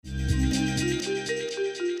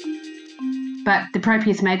But the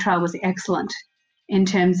ProPSMA trial was excellent in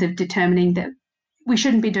terms of determining that we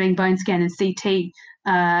shouldn't be doing bone scan and CT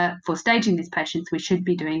for staging these patients. We should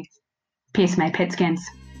be doing PSMA PET scans.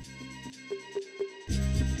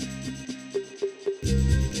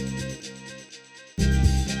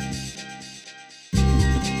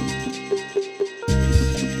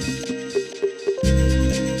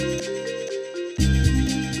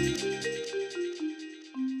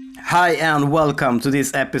 Hi and welcome to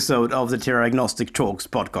this episode of the Theragnostic Talks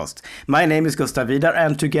podcast. My name is Gustav Vidar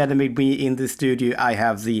and together with me in the studio I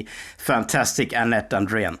have the fantastic Annette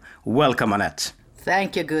Andrén. Welcome, Annette.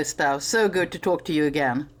 Thank you, Gustav. So good to talk to you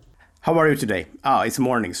again. How are you today? It's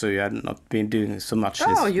morning, so you have not been doing so much this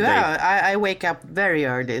day. Oh, yeah. I wake up very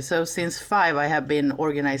early. So since 5 I have been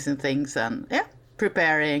organizing things and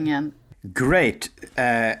preparing. And Great.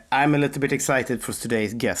 I'm a little bit excited for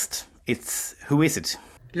today's guest. Who is it?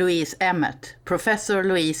 Louise Emmett. Professor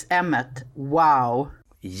Louise Emmett. Wow.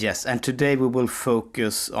 Yes, and today we will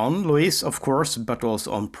focus on Louise, of course, but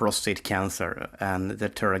also on prostate cancer and the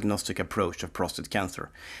theragnostic approach of prostate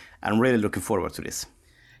cancer. I'm really looking forward to this.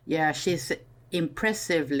 Yeah, she's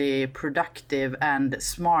impressively productive and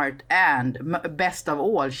smart, and best of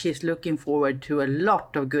all, she's looking forward to a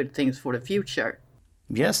lot of good things for the future.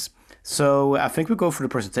 Yes, so I think we go for the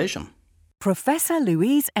presentation. Professor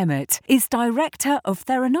Louise Emmett is Director of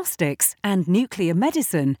Theranostics and Nuclear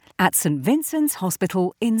Medicine at St Vincent's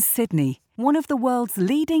Hospital in Sydney, one of the world's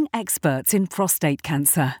leading experts in prostate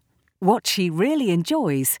cancer. What she really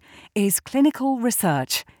enjoys is clinical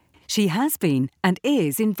research. She has been and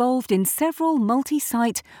is involved in several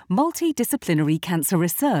multi-site, multidisciplinary cancer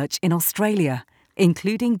research in Australia,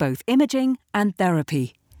 including both imaging and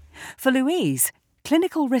therapy. For Louise,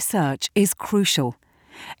 clinical research is crucial.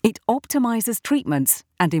 It optimizes treatments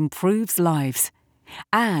and improves lives.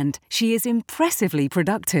 And she is impressively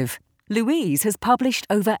productive. Louise has published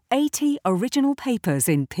over 80 original papers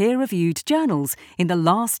in peer-reviewed journals in the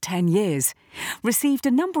last 10 years, received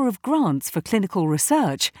a number of grants for clinical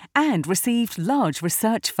research, and received large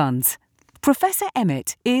research funds. Professor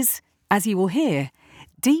Emmett is, as you will hear,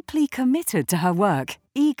 deeply committed to her work,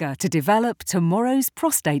 eager to develop tomorrow's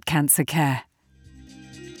prostate cancer care.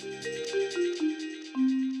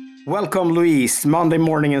 Welcome, Louise. Monday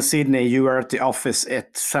morning in Sydney, you are at the office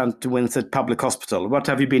at St Vincent Public Hospital. What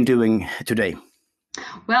have you been doing today?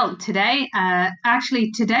 Well, today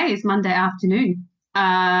is Monday afternoon.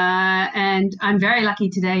 And I'm very lucky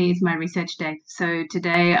today is my research day. So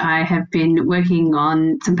today I have been working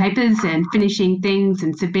on some papers and finishing things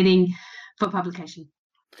and submitting for publication.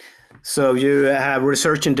 So you have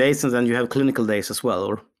research days and then you have clinical days as well,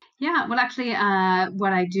 or? Yeah, well, actually,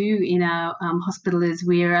 what I do in our hospital is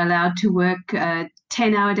we're allowed to work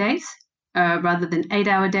 10-hour days rather than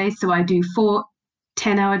 8-hour days. So I do 4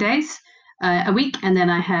 10-hour days a week, and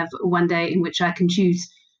then I have one day in which I can choose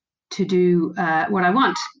to do what I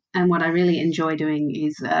want. And what I really enjoy doing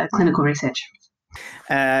is clinical research.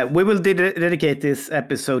 We will dedicate this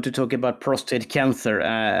episode to talk about prostate cancer,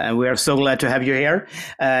 and we are so glad to have you here.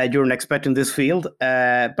 You're an expert in this field.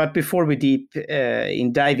 But before we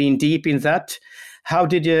dive in deep in that, how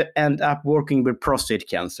did you end up working with prostate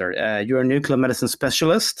cancer? You're a nuclear medicine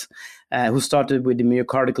specialist who started with the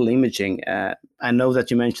myocardial imaging. I know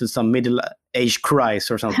that you mentioned some middle-age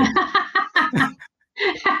crisis or something.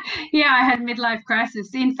 Yeah, I had midlife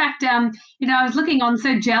crisis. In fact, I was looking on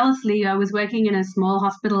so jealously. I was working in a small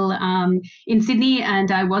hospital in Sydney, and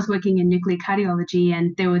I was working in nuclear cardiology,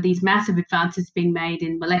 and there were these massive advances being made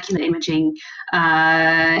in molecular imaging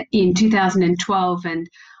in 2012, and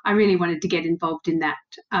I really wanted to get involved in that.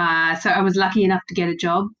 So I was lucky enough to get a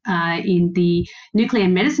job in the nuclear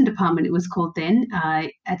medicine department, it was called then,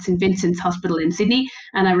 at St Vincent's Hospital in Sydney,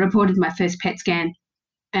 and I reported my first PET scan.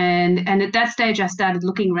 And at that stage, I started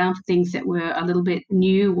looking around for things that were a little bit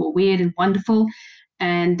new or weird and wonderful.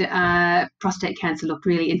 And prostate cancer looked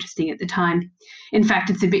really interesting at the time. In fact,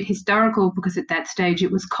 it's a bit historical because at that stage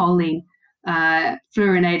it was choline,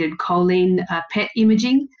 fluorinated choline PET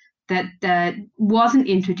imaging that wasn't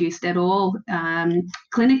introduced at all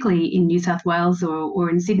clinically in New South Wales or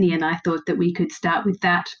in Sydney. And I thought that we could start with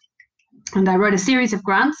that. And I wrote a series of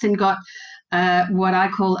grants and got what I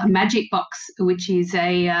call a magic box, which is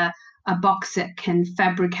a box that can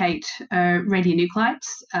fabricate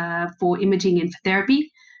radionuclides for imaging and for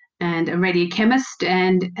therapy, and a radiochemist,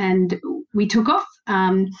 and we took off.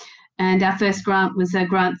 And our first grant was a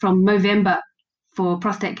grant from Movember for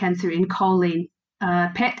prostate cancer in choline,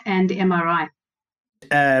 PET and MRI.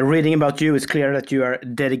 Reading about you, it's clear that you are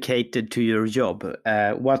dedicated to your job.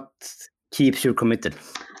 What keeps you committed?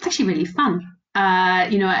 It's actually really fun.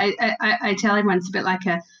 I tell everyone it's a bit like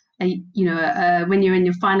a when you're in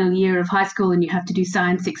your final year of high school and you have to do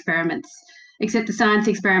science experiments. Except the science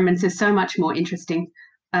experiments are so much more interesting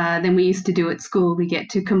than we used to do at school. We get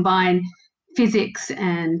to combine physics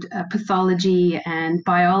and pathology and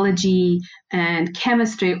biology and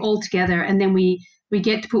chemistry all together, and then we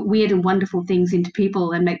get to put weird and wonderful things into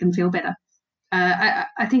people and make them feel better.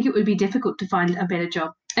 I think it would be difficult to find a better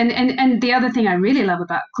job. And the other thing I really love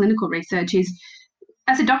about clinical research is,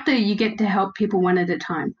 as a doctor, you get to help people one at a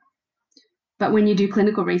time. But when you do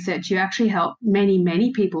clinical research, you actually help many,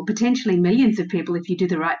 many people, potentially millions of people if you do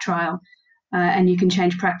the right trial, and you can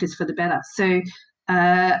change practice for the better. So,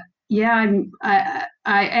 I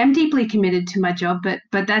am deeply committed to my job,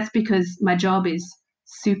 but that's because my job is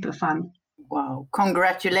super fun. Wow,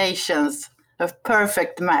 congratulations. A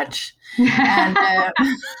perfect match. And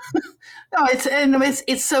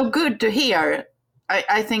it's so good to hear.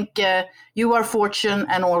 I think you are fortunate,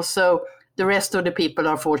 and also the rest of the people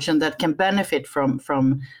are fortunate that can benefit from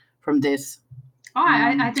this.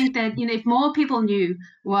 I think that, if more people knew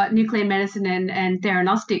what nuclear medicine and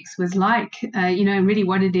theranostics was like, really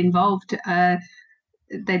what it involved,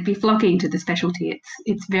 they'd be flocking to the specialty.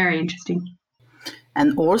 It's very interesting.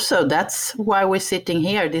 And also, that's why we're sitting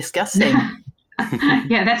here discussing.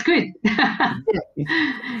 Yeah, that's good.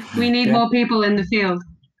 We need more people in the field.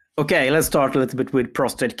 Okay, let's start a little bit with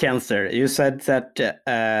prostate cancer. You said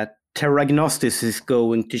that Theragnostics is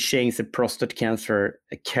going to change the prostate cancer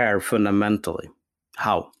care fundamentally.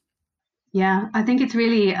 How? Yeah, I think it's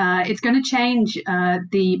really, it's going to change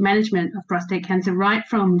the management of prostate cancer right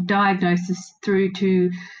from diagnosis through to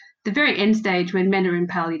the very end stage when men are in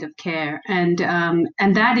palliative care. And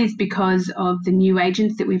that is because of the new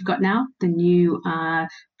agents that we've got now, the new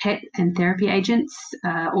PET and therapy agents,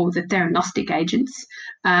 or the theranostic agents,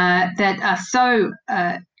 that are so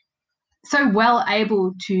well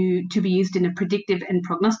able to be used in a predictive and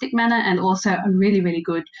prognostic manner, and also are really, really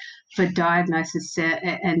good for diagnosis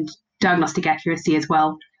and diagnostic accuracy as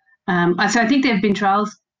well. So I think there have been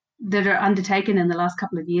trials that are undertaken in the last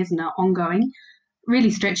couple of years and are ongoing,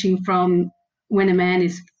 really stretching from when a man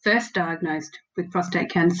is first diagnosed with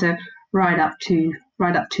prostate cancer right up to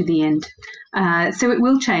the end. So it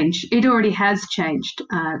will change. It already has changed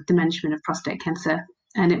the management of prostate cancer,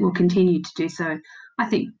 and it will continue to do so, I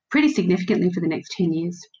think, pretty significantly for the next 10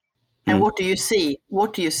 years. And what do you see?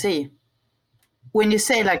 What do you see when you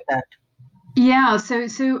say like that? Yeah,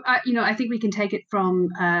 so I think we can take it from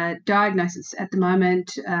diagnosis at the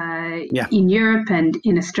moment in Europe and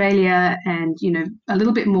in Australia, and a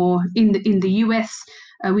little bit more in the US.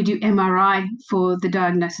 We do MRI for the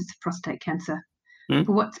diagnosis of prostate cancer. But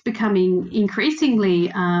what's becoming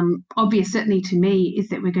increasingly obvious, certainly to me, is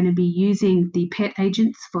that we're going to be using the PET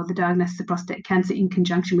agents for the diagnosis of prostate cancer in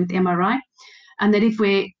conjunction with MRI, and that if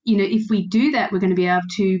we do that, we're going to be able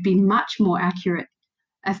to be much more accurate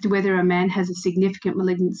as to whether a man has a significant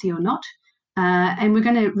malignancy or not. And we're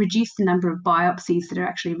going to reduce the number of biopsies that are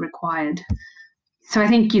actually required. So I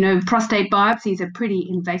think, prostate biopsies are pretty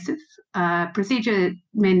invasive procedure.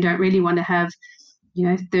 Men don't really want to have,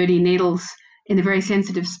 30 needles in a very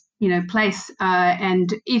sensitive, place.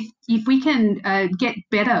 And if we can get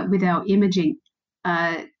better with our imaging,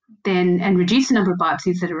 and reduce the number of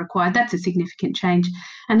biopsies that are required, that's a significant change.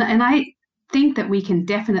 And I think that we can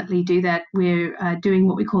definitely do that. We're doing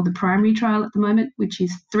what we call the primary trial at the moment, which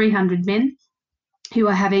is 300 men who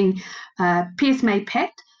are having PSMA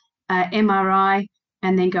PET, MRI,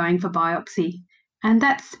 and then going for biopsy. And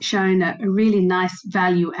that's shown a really nice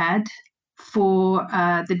value add for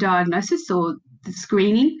the diagnosis or the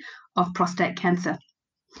screening of prostate cancer.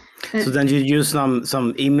 So then you use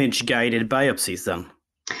some image-guided biopsies then?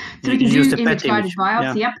 So we can do image-guided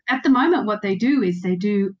biopsy. Yep. At the moment, what they do is they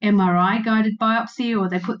do MRI-guided biopsy, or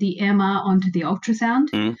they put the MR onto the ultrasound.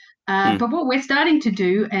 But what we're starting to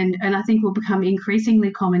do, and I think will become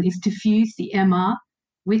increasingly common, is to fuse the MR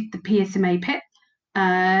with the PSMA PET,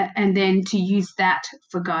 and then to use that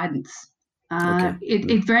for guidance.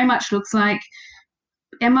 It very much looks like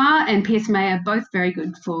MR and PSMA are both very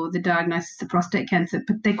good for the diagnosis of prostate cancer,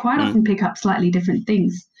 but they quite often pick up slightly different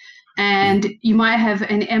things. And you might have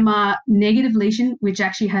an MR negative lesion, which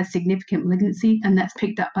actually has significant malignancy, and that's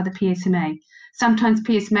picked up by the PSMA. Sometimes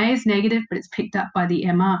PSMA is negative, but it's picked up by the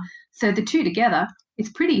MR. So the two together, it's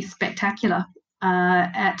pretty spectacular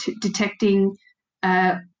at detecting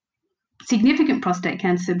significant prostate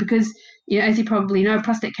cancer, because, as you probably know,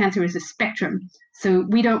 prostate cancer is a spectrum. So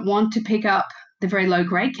we don't want to pick up the very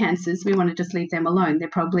low-grade cancers. We want to just leave them alone. They're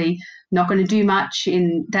probably not going to do much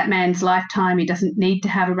in that man's lifetime. He doesn't need to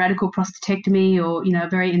have a radical prostatectomy or, a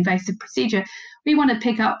very invasive procedure. We want to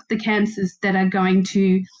pick up the cancers that are going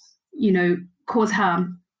to, cause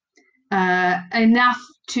harm. enough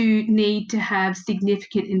to need to have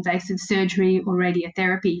significant invasive surgery or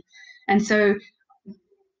radiotherapy. And so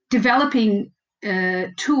developing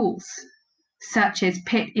tools such as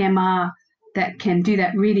PET-MR that can do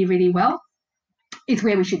that really, really well is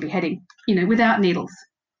where we should be heading, without needles.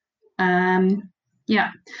 So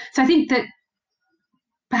I think that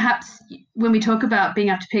perhaps when we talk about being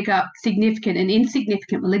able to pick up significant and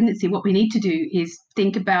insignificant malignancy, what we need to do is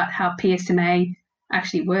think about how PSMA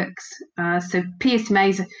actually works. So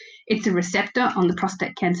PSMA it's a receptor on the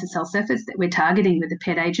prostate cancer cell surface that we're targeting with a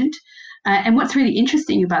PET agent. And what's really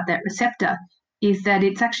interesting about that receptor is that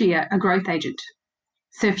it's actually a growth agent.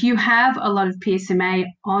 So if you have a lot of PSMA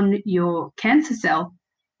on your cancer cell,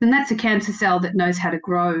 then that's a cancer cell that knows how to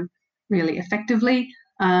grow really effectively,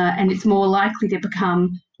 and it's more likely to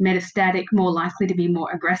become metastatic, more likely to be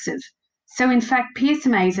more aggressive. So in fact,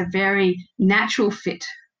 PSMA is a very natural fit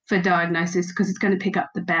for diagnosis because it's going to pick up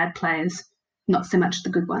the bad players, not so much the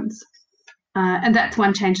good ones. And that's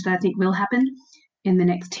one change that I think will happen in the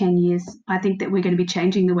next 10 years. I think that we're going to be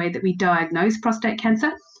changing the way that we diagnose prostate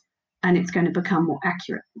cancer, and it's going to become more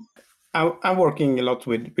accurate. I'm working a lot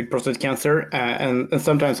with prostate cancer, and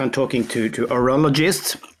sometimes I'm talking to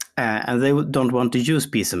urologists, and they don't want to use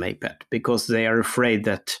PSMA PET because they are afraid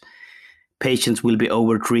that patients will be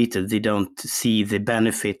overtreated. They don't see the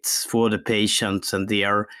benefits for the patients, and they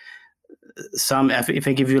are I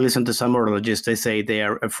think if you listen to some urologists, they say they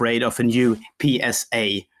are afraid of a new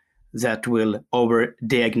PSA that will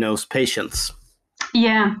overdiagnose patients.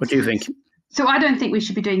 Yeah. What do you think? So I don't think we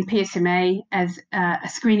should be doing PSMA as a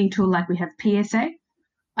screening tool like we have PSA.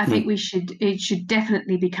 I think it should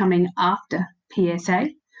definitely be coming after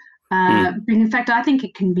PSA. But in fact, I think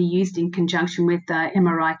it can be used in conjunction with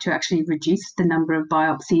MRI to actually reduce the number of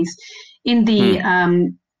biopsies. In the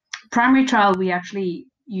primary trial, we actually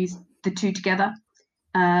used the two together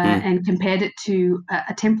and compared it to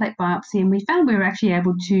a template biopsy, and we found we were actually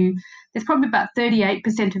able to, there's probably about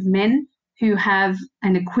 38% of men who have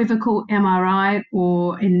an equivocal MRI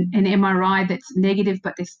or an MRI that's negative,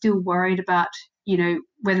 but they're still worried about,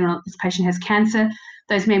 whether or not this patient has cancer.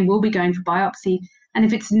 Those men will be going for biopsy. And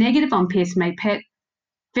if it's negative on PSMA PET,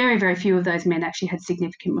 very, very few of those men actually had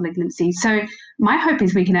significant malignancy. So my hope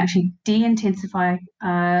is we can actually de-intensify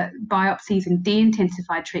biopsies and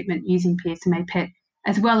de-intensify treatment using PSMA PET,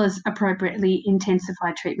 as well as appropriately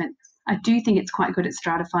intensify treatment. I do think it's quite good at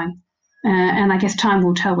stratifying. And I guess time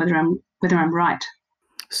will tell whether I'm right.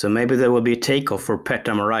 So maybe there will be a takeoff for PET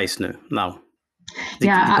MRIs now. The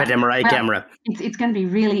PET MRI camera. It's going to be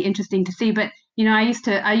really interesting to see. But I used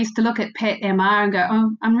to look at PET MR and go,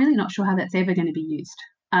 oh, I'm really not sure how that's ever going to be used.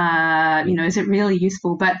 Is it really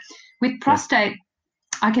useful? But with prostate,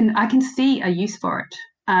 I can see a use for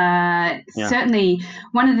it. Certainly,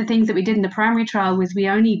 one of the things that we did in the primary trial was we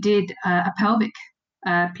only did a pelvic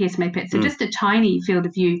PSMA PET, so just a tiny field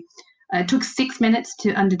of view. It took 6 minutes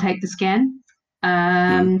to undertake the scan,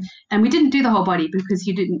 and we didn't do the whole body because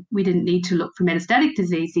we didn't need to look for metastatic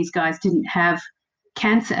disease. These guys didn't have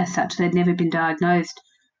cancer as such; they'd never been diagnosed,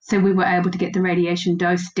 so we were able to get the radiation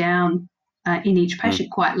dose down in each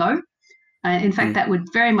patient quite low. In fact, that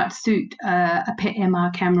would very much suit a PET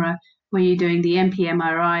MR camera where you're doing the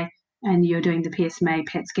MP-MRI and you're doing the PSMA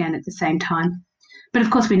PET scan at the same time. But of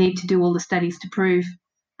course, we need to do all the studies to prove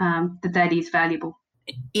that is valuable.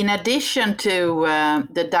 In addition to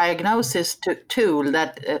the diagnosis tool,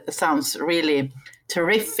 that sounds really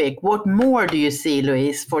terrific. What more do you see,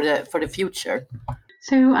 Louise, for the future?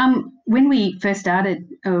 So when we first started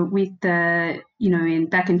with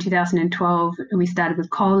back in 2012, we started with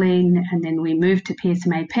choline and then we moved to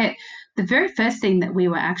PSMA PET. The very first thing that we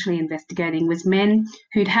were actually investigating was men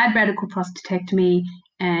who'd had radical prostatectomy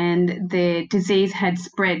and their disease had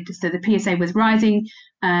spread. So the PSA was rising,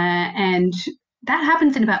 and that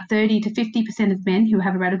happens in about 30 to 50% of men who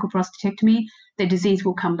have a radical prostatectomy. Their disease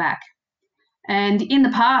will come back. And in the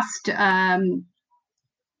past,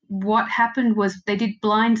 what happened was they did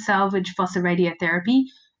blind salvage phosphoradiotherapy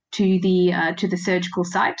to the surgical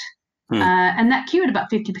site, and that cured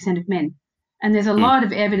about 50% of men. And there's a lot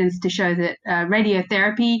of evidence to show that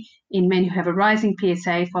radiotherapy in men who have a rising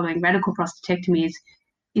PSA following radical prostatectomy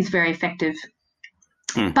is very effective.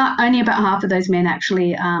 But only about half of those men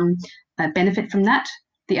actually benefit from that.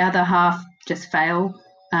 The other half just fail,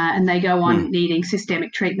 and they go on needing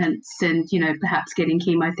systemic treatments and, perhaps getting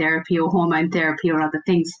chemotherapy or hormone therapy or other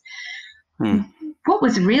things. What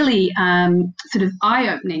was really sort of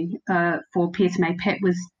eye-opening for PSMA PET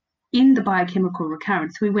was in the biochemical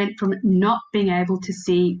recurrence. We went from not being able to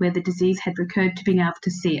see where the disease had recurred to being able to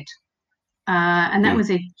see it. And that was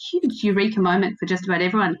a huge eureka moment for just about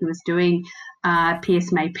everyone who was doing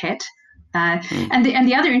PSMA PET. And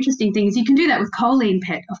the other interesting thing is you can do that with choline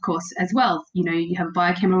PET, of course, as well. You know, you have a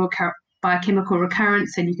biochemical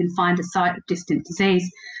recurrence and you can find a site of distant disease.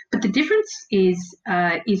 But the difference is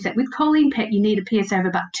that with choline PET, you need a PSA of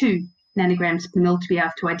about 2 nanograms per mil to be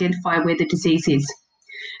able to identify where the disease is.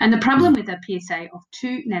 And the problem with a PSA of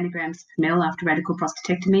 2 nanograms per mil after radical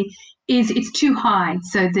prostatectomy is it's too high.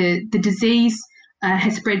 So the disease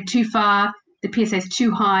has spread too far, the PSA is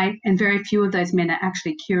too high, and very few of those men are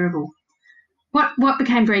actually curable. What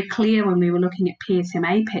became very clear when we were looking at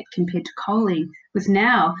PSMA PET compared to choline was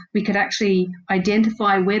now we could actually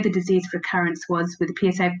identify where the disease recurrence was with a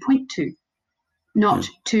PSA of 0.2, not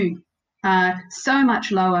 2. So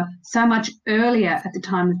much lower, so much earlier at the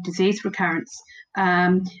time of disease recurrence.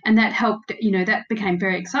 And that helped, you know, that became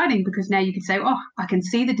very exciting because now you could say, oh, I can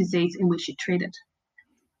see the disease and we should treat it.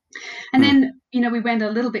 And then, you know, we went a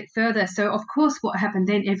little bit further. So, of course, what happened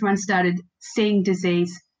then, everyone started seeing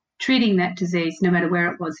disease, treating that disease, no matter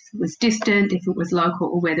where it was. If it was distant, if it was local,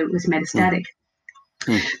 or whether it was metastatic.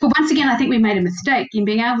 But once again, I think we made a mistake in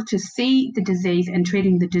being able to see the disease and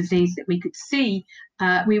treating the disease that we could see.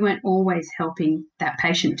 We weren't always helping that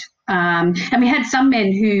patient. And we had some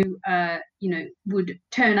men who, you know, would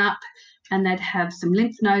turn up and they'd have some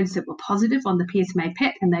lymph nodes that were positive on the PSMA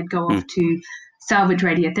PET and they'd go off to salvage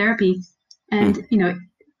radiotherapy. And, you know,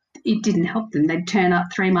 it didn't help them. They'd turn up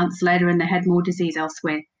 3 months later and they had more disease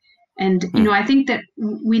elsewhere. And, you know, I think that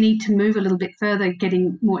we need to move a little bit further,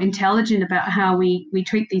 getting more intelligent about how we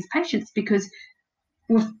treat these patients because,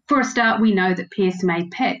 well, for a start, we know that PSMA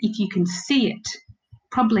PET, if you can see it,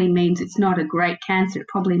 probably means it's not a great cancer. It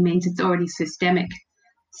probably means it's already systemic.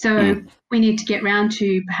 So we need to get round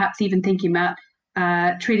to perhaps even thinking about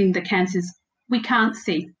treating the cancers we can't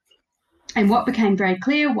see. And what became very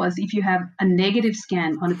clear was if you have a negative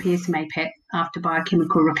scan on a PSMA PET after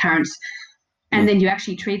biochemical recurrence, and then you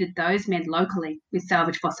actually treated those men locally with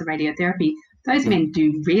salvage phosphoradiotherapy, those men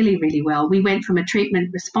do really, really well. We went from a treatment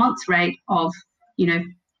response rate of, you know,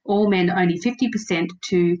 all men only 50%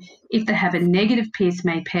 to if they have a negative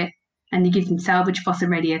PSMA PET and you give them salvage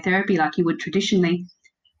phosphoradiotherapy like you would traditionally,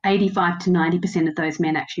 85 to 90% of those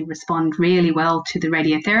men actually respond really well to the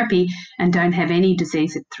radiotherapy and don't have any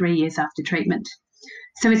disease at 3 years after treatment.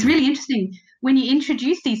 So it's really interesting. When you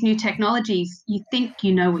introduce these new technologies, you think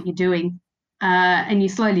you know what you're doing, and you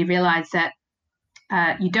slowly realise that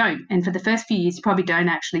you don't. And for the first few years, you probably don't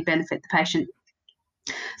actually benefit the patient.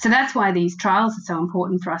 So that's why these trials are so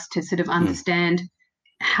important for us to sort of understand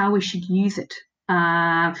how we should use it.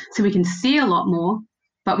 So we can see a lot more,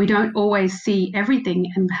 but we don't always see everything.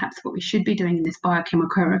 And perhaps what we should be doing in this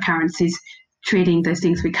biochemical recurrence is treating those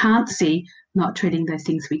things we can't see, not treating those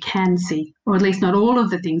things we can see, or at least not all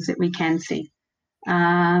of the things that we can see.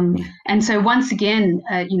 And so once again,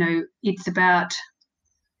 you know, it's about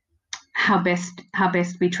how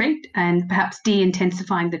best we treat and perhaps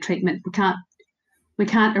de-intensifying the treatment. We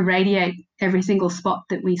can't irradiate every single spot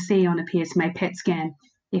that we see on a PSMA PET scan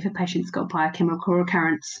if a patient's got biochemical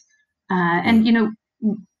recurrence. And, you know,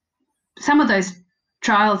 some of those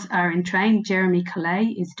trials are in train. Jeremy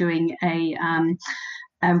Calais is doing a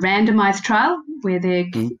randomized trial where they're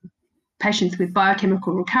patients with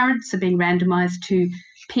biochemical recurrence are being randomized to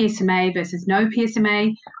PSMA versus no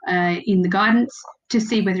PSMA in the guidance to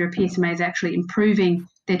see whether a PSMA is actually improving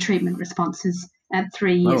their treatment responses at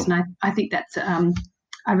 3 years. And I think that's a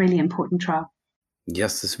really important trial.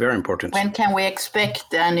 Yes, it's very important. When can we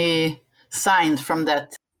expect any signs from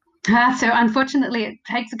that? So unfortunately, it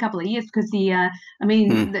takes a couple of years because the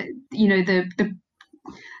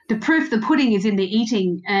proof, the pudding is in the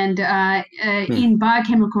eating, and in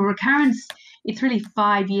biochemical recurrence, it's really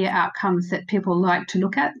 5-year outcomes that people like to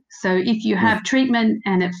look at. So if you have treatment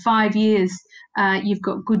and at 5 years you've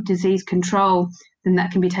got good disease control, then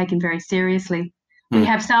that can be taken very seriously. We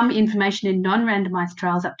have some information in non-randomized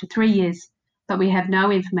trials up to 3 years, but we have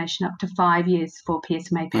no information up to 5 years for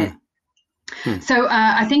PSMA PET. So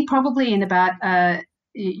I think probably in about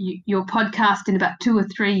your podcast in about 2 or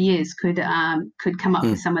 3 years could come up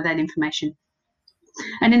with some of that information.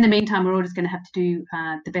 And in the meantime, we're all just going to have to do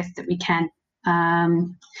the best that we can.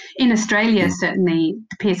 In Australia, certainly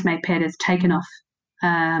the PSMA PET has taken off,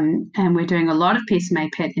 and we're doing a lot of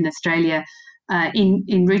PSMA PET in Australia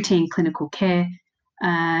in routine clinical care,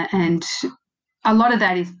 and a lot of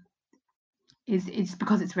that is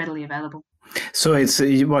because it's readily available. So it's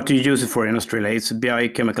what do you use it for in Australia? It's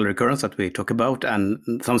biochemical recurrence that we talk about, and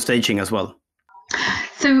some staging as well.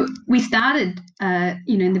 So we started,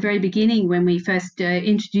 in the very beginning when we first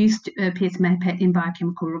introduced PSMA PET in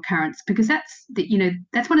biochemical recurrence, because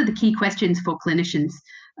that's one of the key questions for clinicians.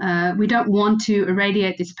 We don't want to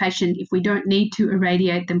irradiate this patient if we don't need to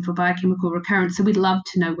irradiate them for biochemical recurrence. So we'd love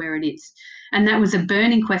to know where it is. And that was a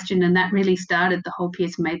burning question, and that really started the whole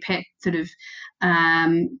PSMA PET sort of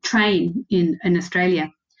train in Australia.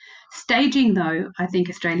 Staging, though, I think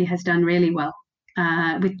Australia has done really well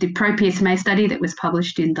with the PRO-PSMA study that was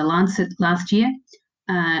published in The Lancet last year.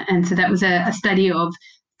 And so that was a study of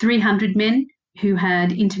 300 men who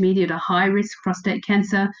had intermediate or high-risk prostate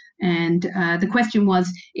cancer. And the question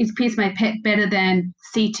was, is PSMA PET better than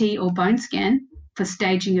CT or bone scan for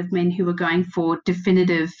staging of men who were going for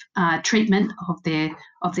definitive treatment of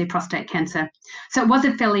their prostate cancer? So it was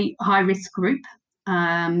a fairly high-risk group.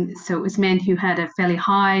 So it was men who had a fairly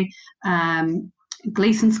high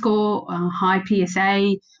Gleason score, high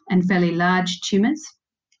PSA, and fairly large tumours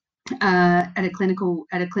at a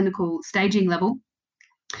clinical staging level.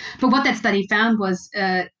 But what that study found was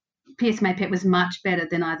PSMA PET was much better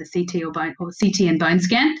than either CT or CT and bone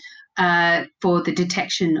scan for the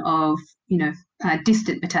detection of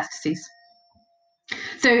distant metastases.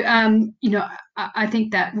 So I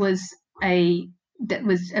think that was a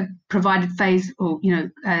provided phase or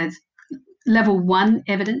level 1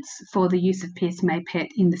 evidence for the use of PSMA PET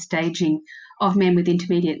in the staging of men with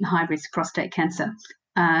intermediate and high risk prostate cancer.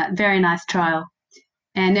 Very nice trial.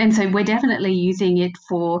 And so we're definitely using it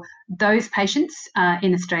for those patients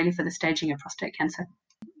in Australia for the staging of prostate cancer.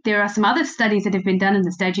 There are some other studies that have been done in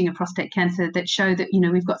the staging of prostate cancer that show that,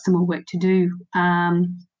 we've got some more work to do.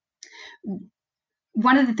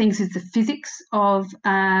 One of the things is the physics of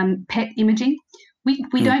PET imaging.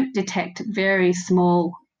 We don't detect very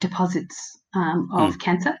small deposits of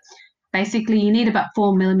cancer. Basically, you need about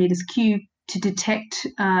 4 millimeters cubed to detect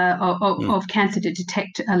of cancer to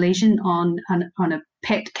detect a lesion on a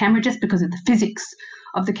PET camera, just because of the physics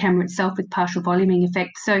of the camera itself with partial voluming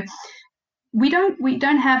effect. So we don't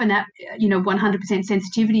have 100%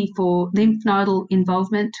 sensitivity for lymph nodal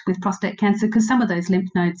involvement with prostate cancer, because some of those lymph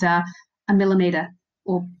nodes are a millimeter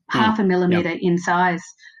or half a millimeter in size.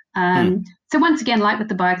 So once again, like with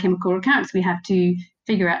the biochemical recurrence, we have to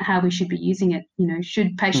figure out how we should be using it.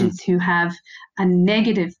 Should patients who have a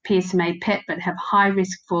negative PSMA PET but have high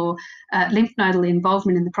risk for lymph nodal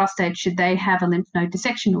involvement in the prostate, should they have a lymph node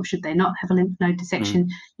dissection or should they not have a lymph node dissection?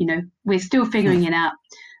 We're still figuring it out.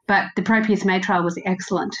 But the PRO-PSMA trial was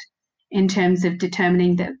excellent in terms of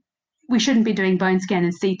determining that we shouldn't be doing bone scan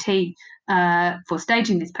and CT for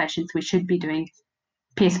staging these patients. We should be doing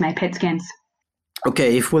PSMA PET scans.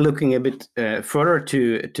 Okay, if we're looking a bit further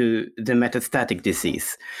to the metastatic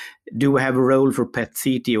disease, do we have a role for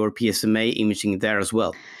PET-CT or PSMA imaging there as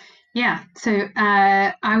well? Yeah, so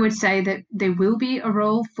I would say that there will be a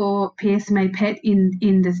role for PSMA PET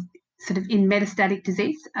in the sort of in metastatic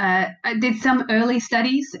disease. I did some early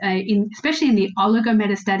studies, especially in the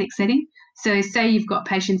oligometastatic setting. So say you've got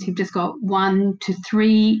patients who've just got 1 to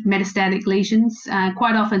 3 metastatic lesions.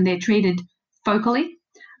 Quite often they're treated focally.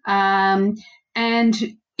 And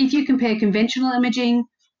if you compare conventional imaging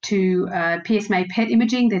to PSMA PET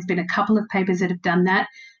imaging, there's been a couple of papers that have done that,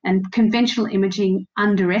 and conventional imaging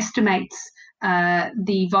underestimates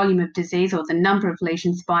the volume of disease or the number of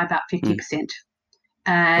lesions by about 50%.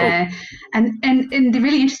 And the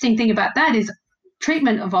really interesting thing about that is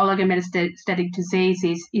treatment of oligometastatic disease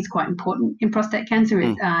is quite important in prostate cancer.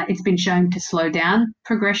 It's been shown to slow down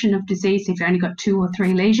progression of disease. If you've only got 2 or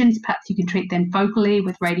 3 lesions, perhaps you can treat them focally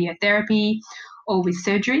with radiotherapy or with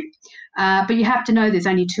surgery. But you have to know there's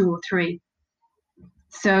only 2 or 3.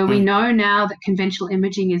 So we know now that conventional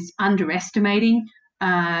imaging is underestimating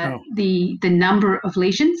the number of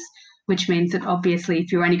lesions, which means that obviously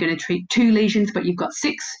if you're only going to treat 2 lesions but you've got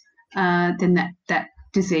 6, then that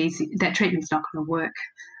treatment's not going to work.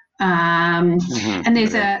 And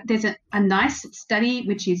there's a nice study,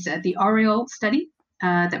 which is the Oriole study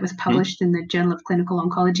that was published in the Journal of Clinical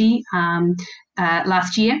Oncology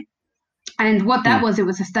last year. And what that was, it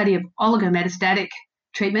was a study of oligometastatic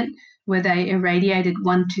treatment where they irradiated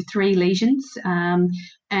 1 to 3 lesions.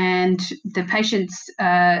 And the patients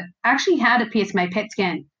actually had a PSMA PET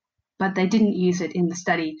scan, but they didn't use it in the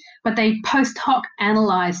study. But they post hoc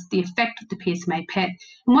analysed the effect of the PSMA PET.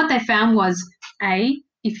 And what they found was,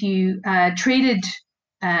 if you treated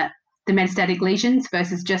the metastatic lesions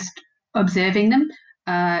versus just observing them,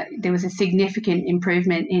 there was a significant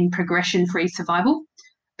improvement in progression-free survival.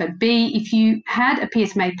 But B, if you had a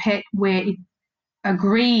PSMA PET where it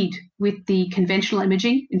agreed with the conventional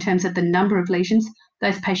imaging in terms of the number of lesions,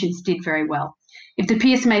 those patients did very well. If the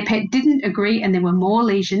PSMA PET didn't agree and there were more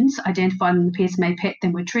lesions identified in the PSMA PET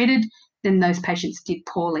than were treated, then those patients did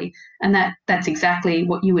poorly. And that's exactly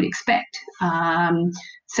what you would expect.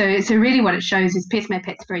 So really what it shows is PSMA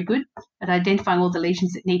PET's very good at identifying all the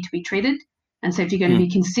lesions that need to be treated. And so if you're going to be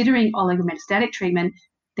considering oligometastatic treatment,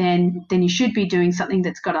 then you should be doing something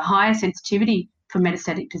that's got a higher sensitivity for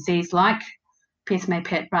metastatic disease like PSMA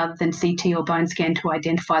PET rather than CT or bone scan to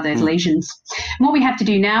identify those lesions. And what we have to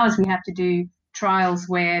do now is we have to do trials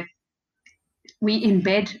where we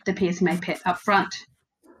embed the PSMA PET up front.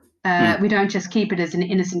 We don't just keep it as an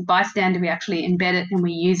innocent bystander, we actually embed it and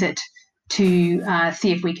we use it to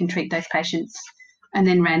see if we can treat those patients and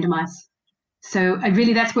then randomize. So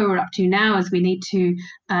really that's where we're up to now, is we need to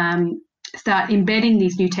start embedding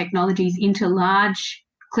these new technologies into large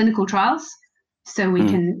clinical trials so we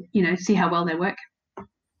can, see how well they work.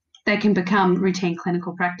 They can become routine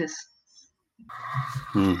clinical practice.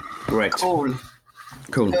 Great. Cool.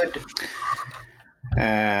 Good.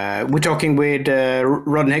 We're talking with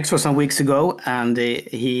Rod Hicks for some weeks ago, and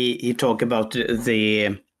he talked about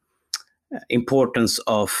the importance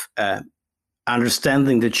of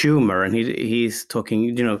understanding the tumor, and he's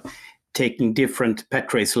talking, taking different PET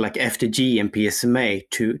traces like FDG and PSMA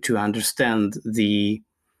to understand the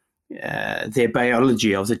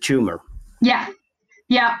biology of the tumor. Yeah,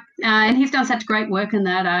 and he's done such great work in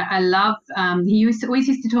that. I love. He always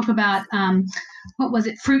used to talk about what was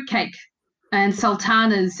it, fruitcake and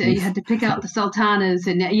sultanas. You had to pick out the sultanas,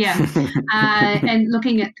 and and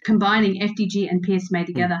looking at combining FDG and PSMA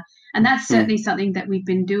together. And that's certainly something that we've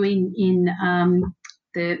been doing in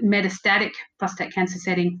the metastatic prostate cancer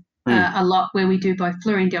setting a lot, where we do both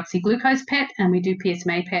fluorine deoxyglucose PET and we do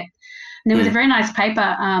PSMA PET. And there was a very nice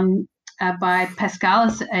paper by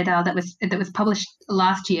Pascalis et al. that was published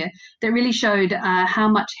last year that really showed how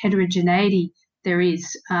much heterogeneity there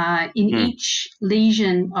is in each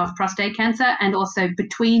lesion of prostate cancer and also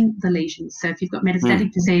between the lesions. So if you've got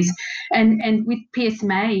metastatic disease and with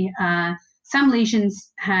PSMA, some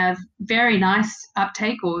lesions have very nice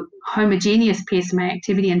uptake or homogeneous PSMA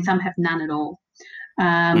activity and some have none at all.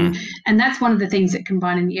 And that's one of the things that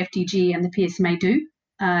combining the FDG and the PSMA do,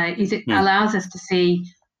 is it allows us to see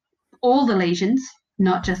all the lesions,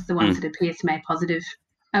 not just the ones that are PSMA positive.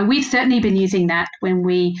 We've certainly been using that when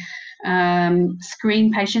we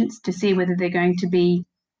screen patients to see whether they're going to be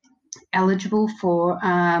eligible for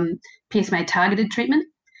PSMA targeted treatment.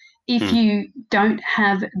 If you don't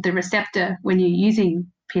have the receptor when you're using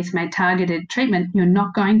PSMA targeted treatment, you're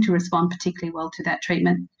not going to respond particularly well to that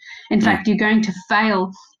treatment. In fact, you're going to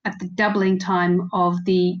fail at the doubling time of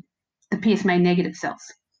the PSMA negative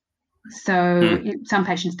cells. So some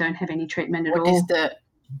patients don't have any treatment at all.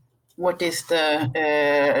 What is the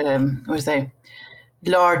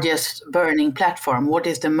largest burning platform? What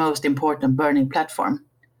is the most important burning platform?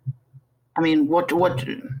 I mean, what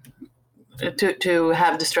to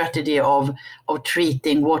have the strategy of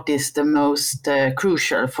treating what is the most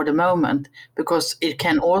crucial for the moment, because it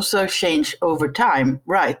can also change over time,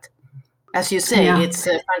 right? As you say, it's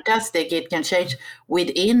fantastic. It can change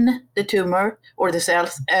within the tumor or the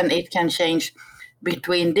cells, and it can change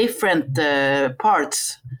between different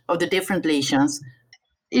parts of the different lesions.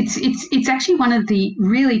 It's actually one of the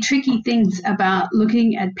really tricky things about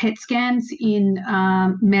looking at PET scans in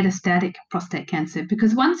metastatic prostate cancer,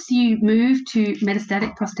 because once you move to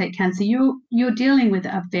metastatic prostate cancer, you're dealing with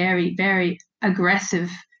a very, very aggressive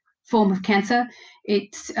form of cancer.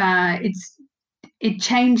 It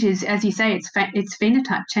changes, as you say, its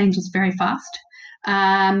phenotype changes very fast,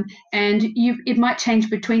 and it might change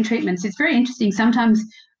between treatments. It's very interesting. Sometimes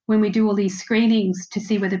when we do all these screenings to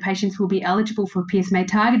see whether patients will be eligible for PSMA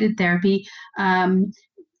targeted therapy,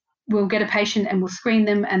 we'll get a patient and we'll screen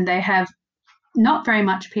them and they have not very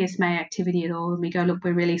much PSMA activity at all. And we go, look,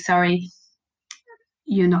 we're really sorry,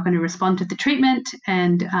 you're not going to respond to the treatment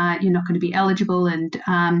and you're not going to be eligible, and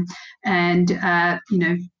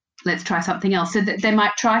let's try something else. So that they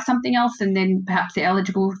might try something else and then perhaps they're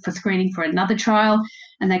eligible for screening for another trial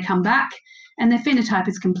and they come back and their phenotype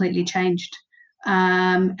has completely changed.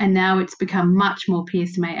 And now it's become much more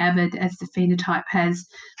PSMA avid as the phenotype has.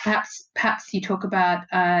 Perhaps you talk about,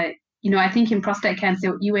 I think in prostate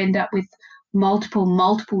cancer, you end up with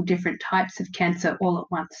multiple different types of cancer all at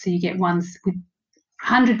once. So you get ones with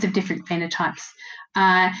hundreds of different phenotypes.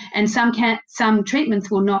 And some treatments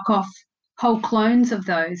will knock off whole clones of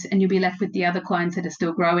those and you'll be left with the other clones that are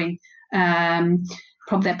still growing. That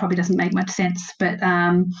probably doesn't make much sense, but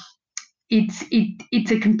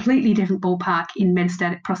it's a completely different ballpark in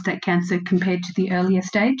metastatic prostate cancer compared to the earlier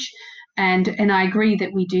stage. And I agree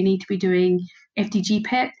that we do need to be doing FDG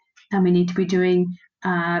PET and we need to be doing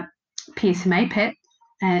PSMA PET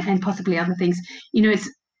and possibly other things. It's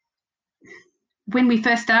when we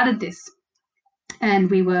first started this and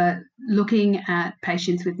we were looking at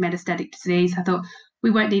patients with metastatic disease, I thought,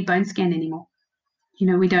 we won't need bone scan anymore.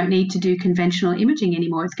 We don't need to do conventional imaging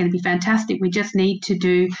anymore. It's going to be fantastic. We just need to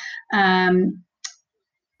do PSMA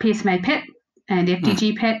PET and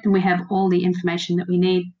FDG PET, and we have all the information that we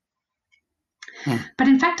need. But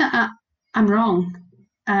in fact, I'm wrong.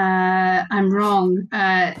 I'm wrong.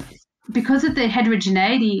 Because of the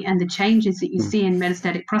heterogeneity and the changes that you see in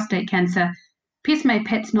metastatic prostate cancer, PSMA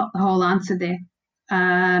PET's not the whole answer there.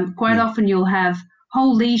 Quite often you'll have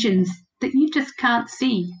whole lesions that you just can't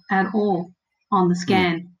see at all on the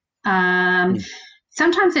scan.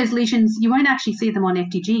 Sometimes those lesions, you won't actually see them on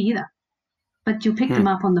FDG either, but you'll pick them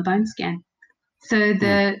up on the bone scan. So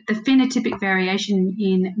the phenotypic variation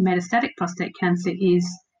in metastatic prostate cancer is,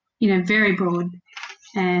 very broad.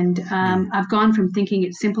 And I've gone from thinking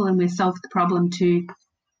it's simple and we've solved the problem to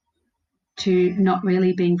not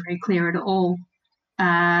really being very clear at all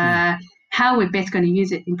how we're best going to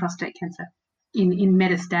use it in prostate cancer, in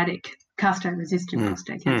metastatic castrate-resistant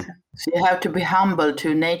prostate cancer. So you have to be humble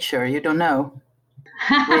to nature. You don't know,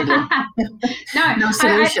 really. No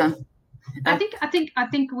solution. I think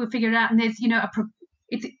we'll figure it out. And there's,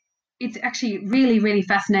 it's actually really, really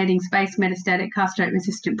fascinating space, metastatic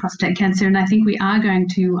castrate-resistant prostate cancer, and I think we are going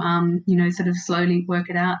to, sort of slowly work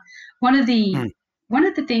it out. One of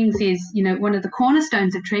the things is, one of the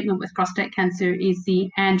cornerstones of treatment with prostate cancer is the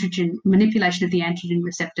manipulation of the androgen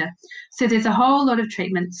receptor. So there's a whole lot of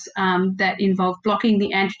treatments that involve blocking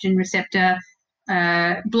the androgen receptor,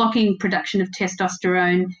 blocking production of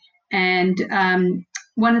testosterone, and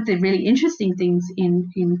one of the really interesting things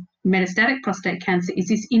in metastatic prostate cancer is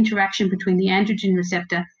this interaction between the androgen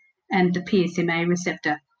receptor and the PSMA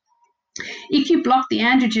receptor. If you block the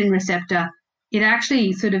androgen receptor, it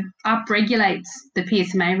actually sort of upregulates the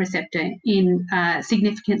PSMA receptor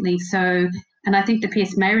significantly. So, and I think the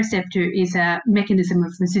PSMA receptor is a mechanism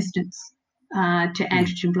of resistance to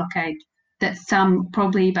androgen blockade that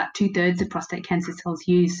probably about 2/3 of prostate cancer cells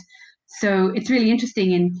use. So it's really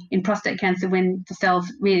interesting in prostate cancer when the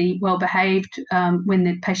cell's really well behaved, when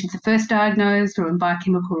the patients are first diagnosed or in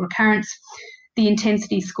biochemical recurrence, the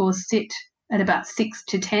intensity scores sit at about 6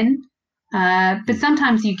 to 10. But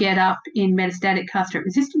sometimes you get up in metastatic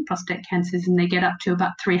castrate-resistant prostate cancers and they get up to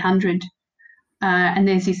about 300. And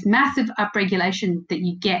there's this massive upregulation that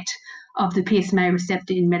you get of the PSMA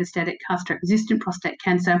receptor in metastatic castrate-resistant prostate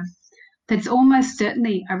cancer that's almost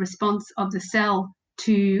certainly a response of the cell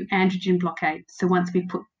to androgen blockade. So once we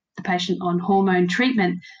put the patient on hormone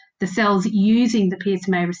treatment, the cell's using the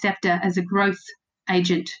PSMA receptor as a growth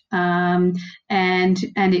agent, and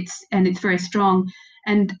it's very strong.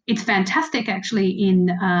 And it's fantastic actually in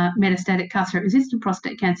metastatic castrate-resistant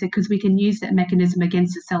prostate cancer because we can use that mechanism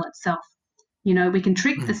against the cell itself. We can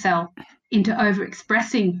trick the cell into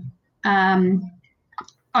overexpressing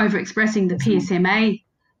the PSMA,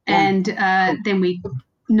 and then we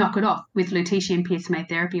knock it off with lutetium PSMA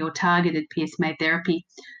therapy or targeted PSMA therapy.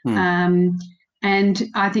 And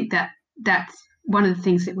I think that's one of the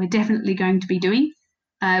things that we're definitely going to be doing.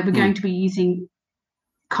 We're going to be using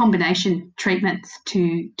combination treatments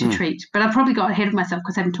to treat. But I've probably got ahead of myself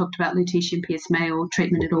because I haven't talked about lutetium PSMA or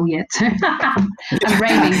treatment at all yet. So I'm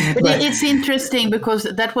raving. But it's interesting because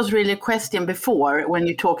that was really a question before when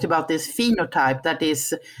you talked about this phenotype, that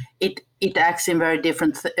is, it acts in very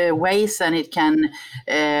different ways, and it can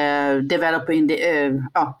develop in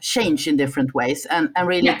change in different ways, and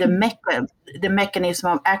really the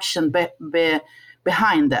mechanism of action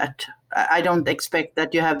behind that. I don't expect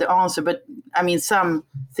that you have the answer, but I mean, some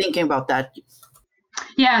thinking about that.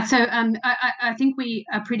 Yeah, so I think we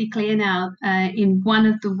are pretty clear now in one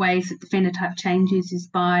of the ways that the phenotype changes is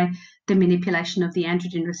by the manipulation of the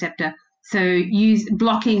androgen receptor. So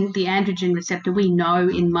blocking the androgen receptor, we know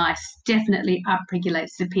in mice definitely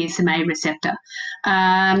upregulates the PSMA receptor.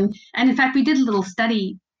 And in fact, we did a little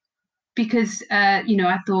study because,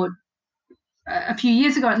 I thought, a few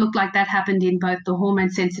years ago, it looked like that happened in both the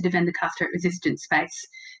hormone-sensitive and the castrate-resistant space.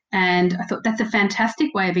 And I thought that's a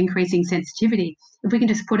fantastic way of increasing sensitivity. If we can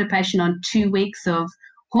just put a patient on 2 weeks of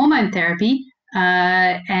hormone therapy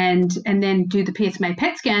and then do the PSMA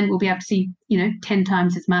PET scan, we'll be able to see, 10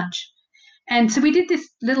 times as much. And so we did this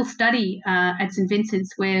little study at St.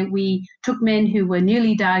 Vincent's where we took men who were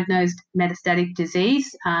newly diagnosed metastatic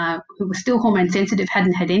disease, who were still hormone-sensitive,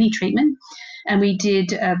 hadn't had any treatment, and we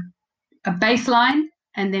did a baseline,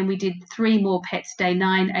 and then we did 3 more PETs, day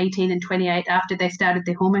 9, 18, and 28 after they started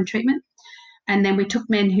their hormone treatment. And then we took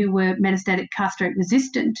men who were metastatic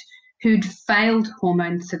castrate-resistant who'd failed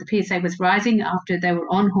hormones, so the PSA was rising after they were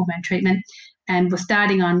on hormone treatment, and were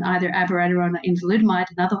starting on either abiraterone or enzalutamide,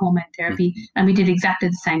 another hormone therapy, and we did exactly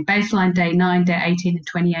the same baseline, day 9, day 18, and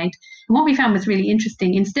 28. And what we found was really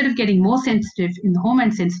interesting. Instead of getting more sensitive in the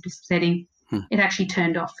hormone-sensitive setting, it actually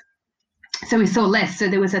turned off. So we saw less. So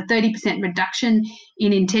there was a 30% reduction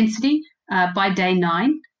in intensity by day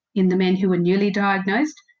 9 in the men who were newly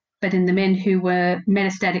diagnosed, but in the men who were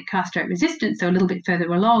metastatic castrate resistant, so a little bit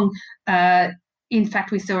further along, in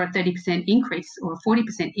fact, we saw a 30% increase or a 40%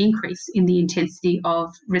 increase in the intensity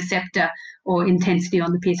of receptor or intensity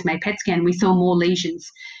on the PSMA PET scan. We saw more lesions.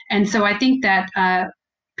 And so I think that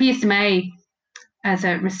PSMA as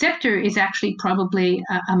a receptor is actually probably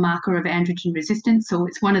a marker of androgen resistance, or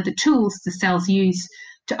it's one of the tools the cells use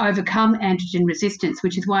to overcome androgen resistance,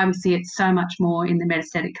 which is why we see it so much more in the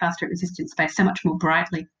metastatic castrate resistant space, so much more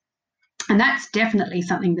brightly. And that's definitely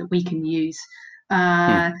something that we can use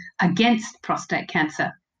against prostate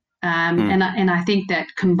cancer. And I think that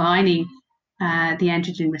combining the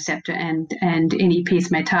androgen receptor and any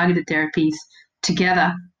PSMA targeted therapies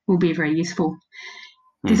together will be very useful.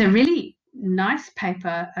 There's a really nice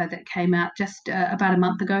paper that came out just about a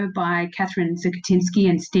month ago by Catherine Zukatinsky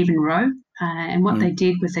and Stephen Rowe. And what they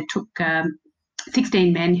did was they took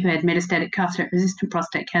 16 men who had metastatic castrate-resistant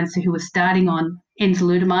prostate cancer who were starting on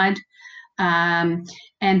enzalutamide, and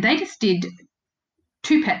they just did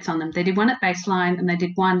 2 PETs on them. They did one at baseline and they did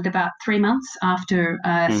one at about 3 months after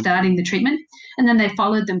starting the treatment, and then they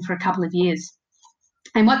followed them for a couple of years.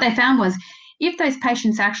 And what they found was if those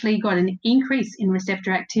patients actually got an increase in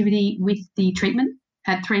receptor activity with the treatment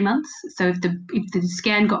at 3 months, so if the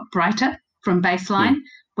scan got brighter from baseline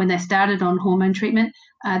when they started on hormone treatment,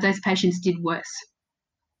 those patients did worse.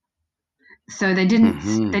 So they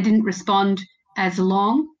didn't respond as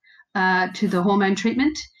long to the hormone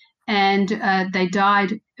treatment, and they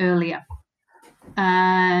died earlier,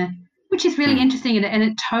 which is really interesting, and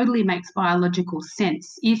it totally makes biological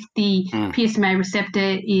sense. If the PSMA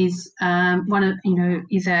receptor is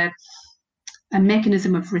is a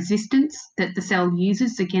mechanism of resistance that the cell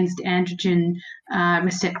uses against androgen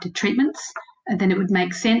receptor treatments, then it would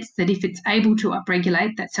make sense that if it's able to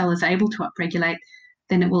upregulate, that cell is able to upregulate,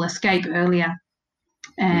 then it will escape earlier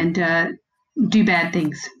and do bad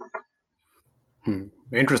things.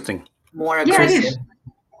 Interesting. More aggressive.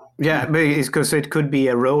 Yeah, but it's because it could be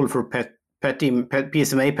a role for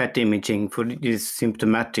PSMA PET imaging for these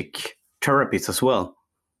symptomatic therapies as well,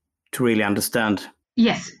 to really understand.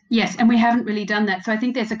 Yes, and we haven't really done that. So I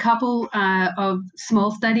think there's a couple of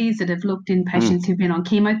small studies that have looked in patients who've been on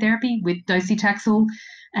chemotherapy with docetaxel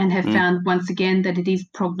and have found once again that it is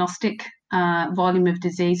prognostic, volume of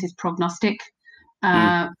disease is prognostic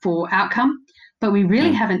for outcome. But we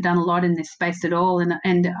really haven't done a lot in this space at all,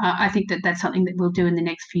 and I think that that's something that we'll do in the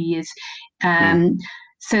next few years.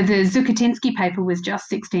 So the Zukatinsky paper was just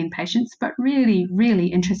 16 patients, but really, really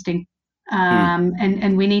interesting.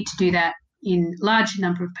 And we need to do that in large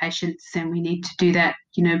number of patients, and we need to do that,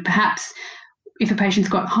 perhaps if a patient's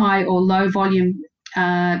got high or low volume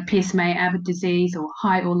PSMA avid disease or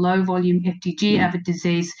high or low volume FDG avid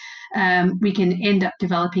disease, we can end up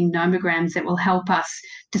developing nomograms that will help us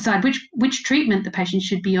decide which treatment the patient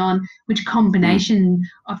should be on, which combination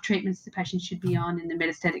of treatments the patient should be on in the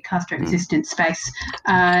metastatic castrate-resistant space.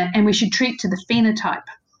 And we should treat to the phenotype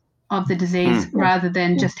of the disease rather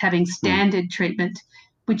than just having standard treatment,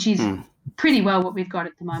 which is pretty well what we've got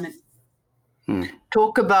at the moment.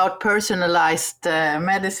 Talk about personalized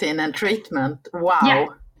medicine and treatment.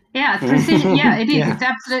 Wow. Yeah, it's precision. Yeah, it is. It's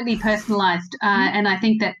absolutely personalized. And I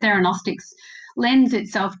think that theranostics lends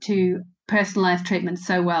itself to personalized treatment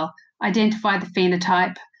so well. Identify the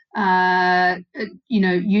phenotype,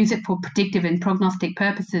 use it for predictive and prognostic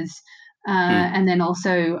purposes, and then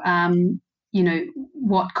also,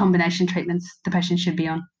 what combination treatments the patient should be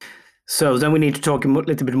on. So then we need to talk a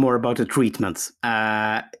little bit more about the treatments.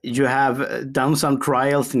 You have done some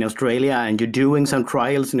trials in Australia, and you're doing some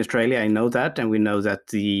trials in Australia. I know that, and we know that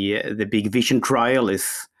the Big Vision trial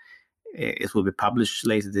will be published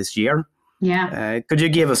later this year. Yeah. Could you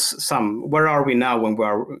give us some? Where are we now, and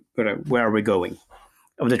where are we going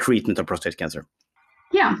of the treatment of prostate cancer?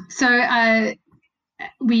 Yeah. So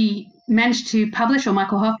we managed to publish, or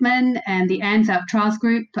Michael Hoffman and the ANZAC Trials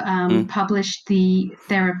Group published the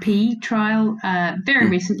therapy trial very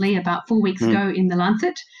recently, about 4 weeks ago, in The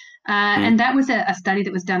Lancet. And that was a study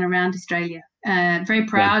that was done around Australia. Very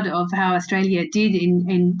proud of how Australia did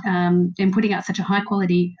in putting out such a high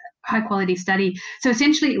quality study. So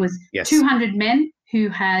essentially it was 200 men who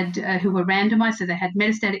were randomized, so they had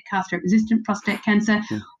metastatic castrate-resistant prostate cancer.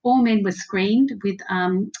 All men were screened with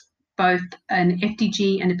both an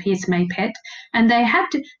FDG and a PSMA PET, and they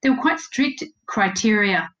were quite strict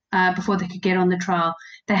criteria before they could get on the trial.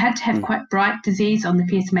 They had to have quite bright disease on the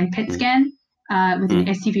PSMA PET scan with an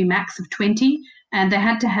SUV max of 20, and they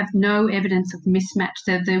had to have no evidence of mismatch.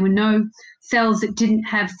 So there were no cells that didn't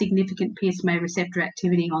have significant PSMA receptor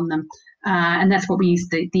activity on them, and that's what we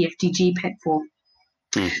used the FDG PET for.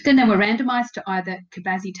 Then they were randomized to either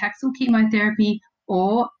cabazitaxel chemotherapy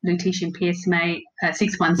or lutetium PSMA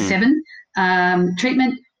 617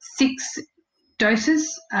 treatment, 6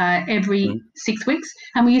 doses every 6 weeks,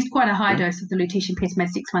 and we used quite a high dose of the lutetium PSMA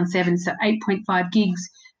 617, so 8.5 gigs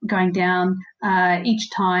going down each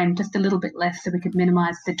time, just a little bit less, so we could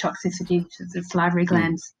minimize the toxicity to the salivary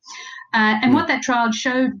glands. And what that trial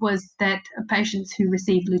showed was that patients who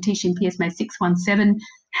received lutetium PSMA 617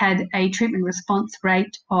 had a treatment response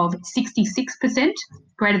rate of 66%,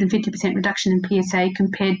 greater than 50% reduction in PSA,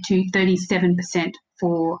 compared to 37%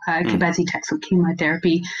 for cabazitaxel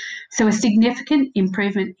chemotherapy. So a significant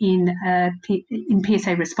improvement in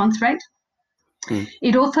PSA response rate.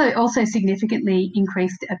 It also significantly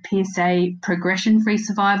increased a PSA progression-free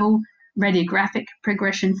survival, radiographic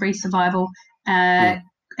progression-free survival,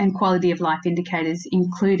 and quality of life indicators,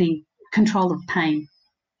 including control of pain.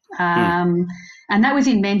 And that was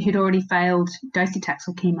in men who'd already failed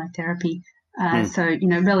docetaxel chemotherapy, so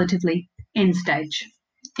relatively end stage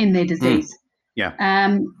in their disease.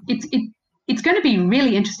 It's going to be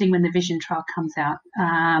really interesting when the VISION trial comes out,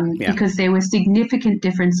 because there were significant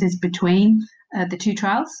differences between the two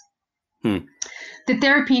trials. The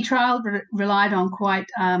therapy trial relied on quite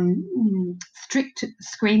strict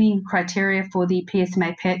screening criteria for the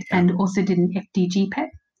PSMA PET and also did an FDG PET.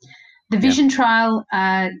 The VISION trial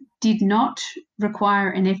did not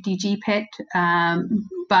require an FDG PET,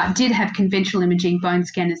 but did have conventional imaging, bone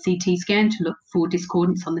scan and CT scan to look for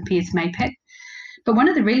discordance on the PSMA PET. But one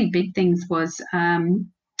of the really big things was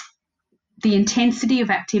the intensity of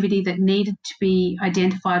activity that needed to be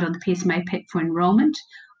identified on the PSMA PET for enrolment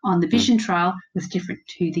on the VISION trial was different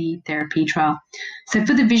to the therapy trial. So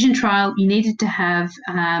for the VISION trial, you needed to have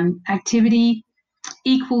activity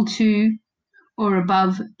equal to or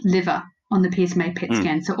above liver on the PSMA PET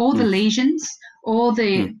scan. So all the lesions, all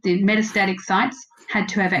the metastatic sites had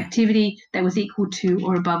to have activity that was equal to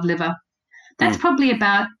or above liver. That's probably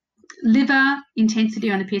about, liver intensity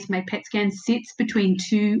on a PSMA PET scan sits between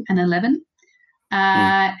 2 and 11.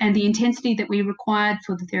 And the intensity that we required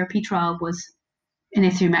for the therapy trial was an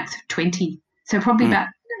SU max of 20. So probably about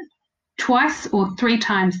twice or 3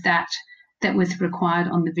 times that was required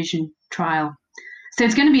on the VISION trial. So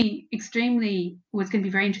it's going to be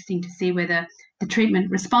very interesting to see whether the treatment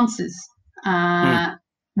responses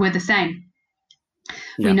were the same.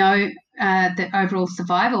 We know that overall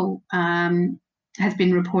survival has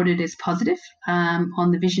been reported as positive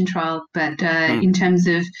on the VISION trial, but in terms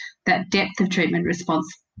of that depth of treatment response,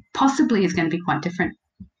 possibly is going to be quite different.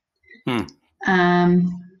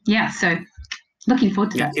 So looking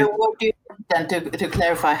forward to that. So what do you then, to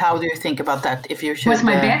clarify, how do you think about that? If you should, what's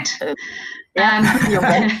my bet? Your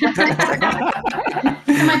bet.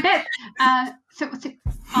 So my bet. So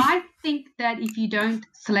I think that if you don't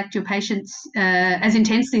select your patients as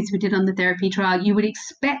intensely as we did on the therapy trial, you would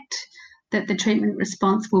expect that the treatment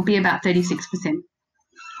response will be about 36%.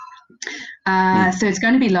 So it's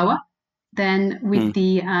going to be lower than with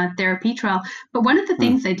the therapy trial. But one of the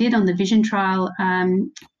things they did on the VISION trial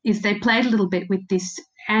is they played a little bit with this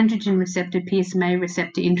androgen receptor PSMA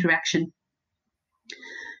receptor interaction.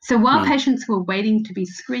 So while patients were waiting to be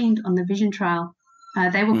screened on the VISION trial,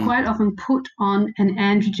 they were quite often put on an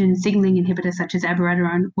androgen signaling inhibitor such as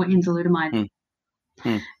abiraterone or enzalutamide.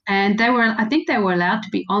 And I think they were allowed to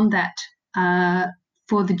be on that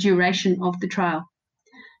for the duration of the trial.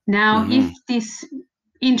 Now, if this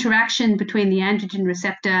interaction between the androgen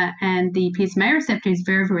receptor and the PSMA receptor is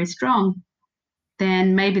very, very strong,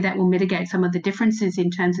 then maybe that will mitigate some of the differences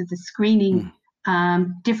in terms of the screening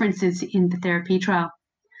differences in the therapy trial.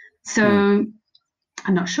 So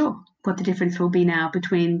I'm not sure what the difference will be now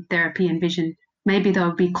between therapy and VISION. Maybe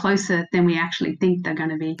they'll be closer than we actually think they're going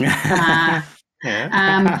to be.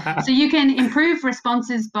 So you can improve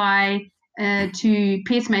responses by to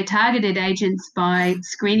PSMA targeted agents by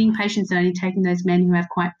screening patients and only taking those men who have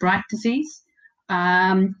quite bright disease.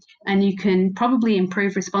 And you can probably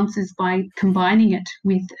improve responses by combining it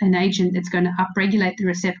with an agent that's going to upregulate the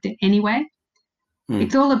receptor anyway.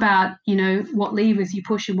 It's all about, what levers you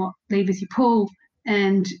push and what levers you pull,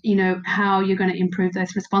 and, how you're going to improve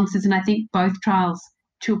those responses. And I think both trials,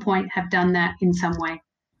 to a point, have done that in some way.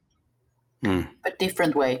 But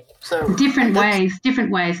different way. So different ways.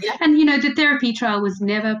 Yeah. And, the therapy trial was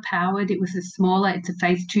never powered. It was it's a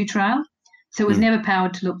phase 2 trial. So it was never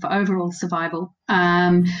powered to look for overall survival.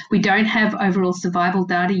 We don't have overall survival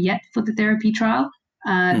data yet for the therapy trial,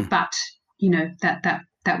 but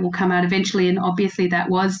that will come out eventually. And obviously that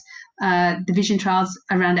was the VISION trials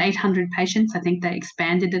around 800 patients. I think they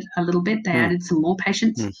expanded it a little bit. They added some more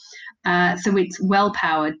patients. So it's well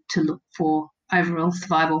powered to look for overall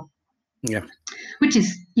survival. Yeah, which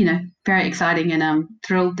is very exciting, and I'm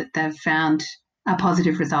thrilled that they've found a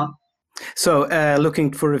positive result. So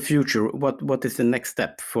looking for the future, what is the next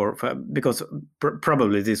step for because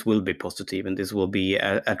probably this will be positive and this will be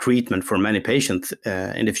a treatment for many patients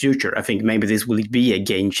in the future. I think maybe this will be a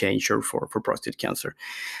game changer for prostate cancer.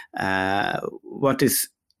 What is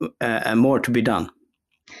more to be done?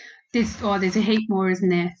 There's a heap more, isn't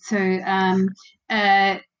there? So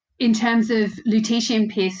in terms of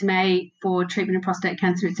lutetium PSMA for treatment of prostate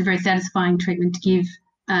cancer, it's a very satisfying treatment to give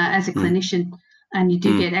as a clinician, and you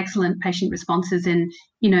do get excellent patient responses. And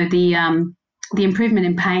the improvement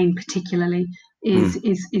in pain, particularly,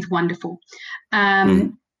 is wonderful.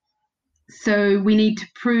 So we need to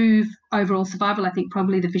prove overall survival. I think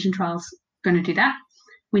probably the VISION trial's going to do that.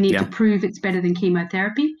 We need to prove it's better than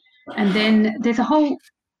chemotherapy, and then there's a whole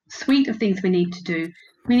suite of things we need to do.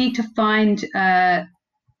 We need to find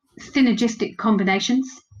synergistic combinations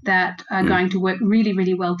that are going to work really,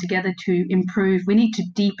 really well together to improve. We need to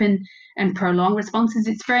deepen and prolong responses.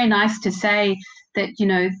 It's very nice to say that,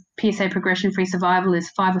 PSA progression-free survival is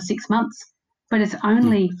 5 or 6 months, but it's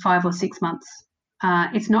only 5 or 6 months.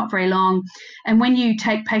 It's not very long. And when you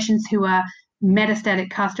take patients who are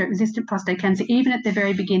metastatic castrate-resistant prostate cancer, even at the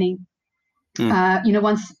very beginning,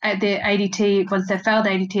 once their ADT, once they've failed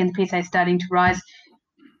ADT and the PSA is starting to rise,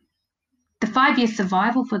 the 5-year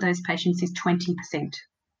survival for those patients is 20%.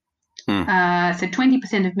 So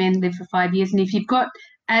 20% of men live for 5 years. And if you've got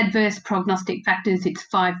adverse prognostic factors, it's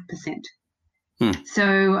 5%.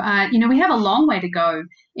 So, we have a long way to go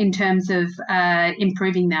in terms of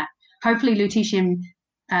improving that. Hopefully lutetium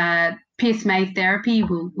PSMA therapy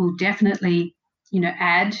will definitely,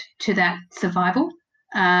 add to that survival.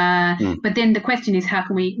 But then the question is, how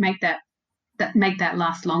can we make that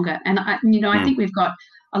last longer? And I think we've got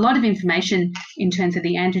a lot of information in terms of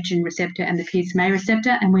the androgen receptor and the PSMA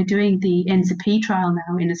receptor, and we're doing the ENZA-P trial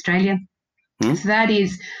now in Australia. So that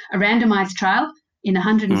is a randomized trial in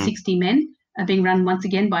 160 men, being run once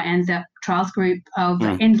again by ANZAC Trials Group of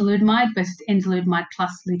enzalutamide versus enzalutamide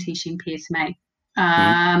plus lutetium PSMA.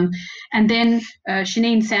 And then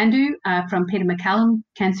Shanine Sandhu from Peter MacCallum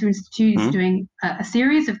Cancer Institute is doing a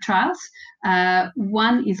series of trials.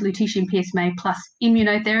 One is lutetium PSMA plus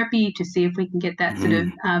immunotherapy to see if we can get that sort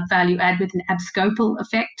of value add with an abscopal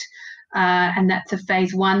effect. And that's a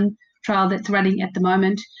phase 1 trial that's running at the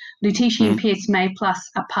moment. Lutetium PSMA plus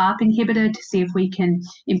a PARP inhibitor to see if we can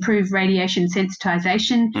improve radiation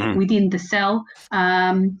sensitization within the cell.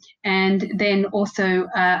 And then also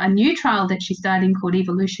a new trial that she's starting called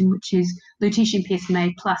Evolution, which is lutetium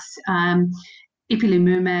PSMA plus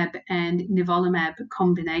ipilimumab and nivolumab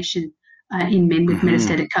combination in men with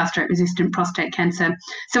metastatic castrate-resistant prostate cancer.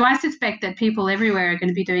 So I suspect that people everywhere are going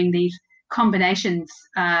to be doing these combinations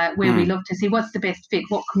where we look to see what's the best fit,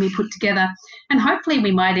 what can we put together, and hopefully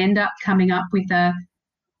we might end up coming up with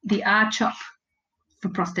the R-CHOP for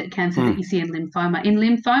prostate cancer that you see in lymphoma. In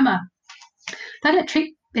lymphoma, they don't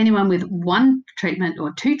treat anyone with one treatment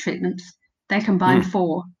or 2 treatments. They combine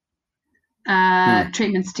 4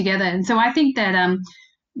 treatments together. And so I think that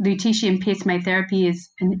lutetium PSMA therapy is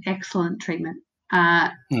an excellent treatment,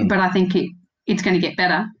 but I think it's going to get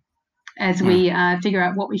better as we figure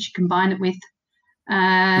out what we should combine it with,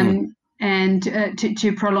 and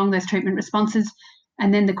to prolong those treatment responses.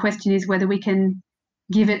 And then the question is whether we can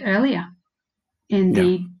give it earlier in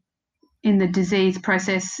the disease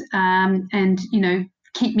process, and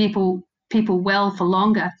keep people well for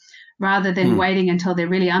longer, rather than waiting until they're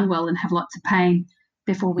really unwell and have lots of pain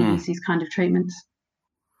before we use these kind of treatments.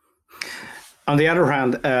 On the other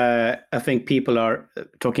hand, I think people are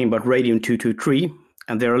talking about radium-223,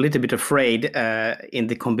 and they're a little bit afraid in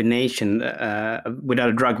the combination without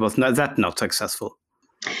a drug was not successful.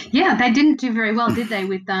 Yeah, they didn't do very well, did they,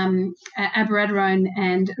 with abiraterone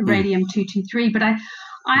and radium-223? But I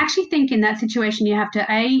actually think in that situation you have to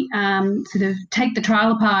sort of take the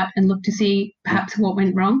trial apart and look to see perhaps what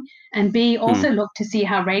went wrong, and B, also look to see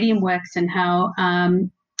how radium works and how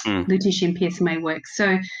lutetium PSMA works.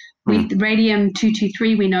 So with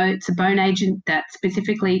radium-223, we know it's a bone agent that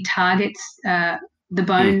specifically targets the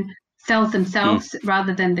bone cells themselves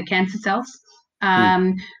rather than the cancer cells.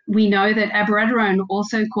 We know that abiraterone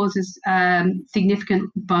also causes significant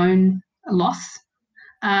bone loss.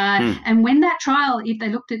 And when that trial, if they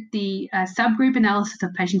looked at the subgroup analysis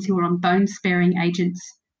of patients who were on bone-sparing agents,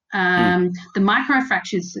 the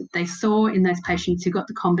microfractures that they saw in those patients who got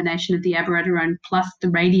the combination of the abiraterone plus the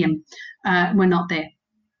radium were not there.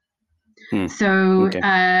 So Okay.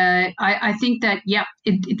 I think that,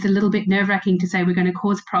 it's a little bit nerve-wracking to say we're going to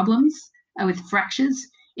cause problems with fractures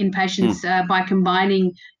in patients by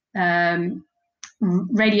combining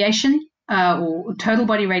radiation or total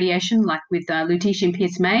body radiation, like with lutetium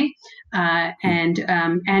PSMA and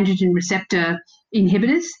androgen receptor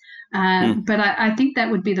inhibitors. But I think that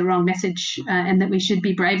would be the wrong message, and that we should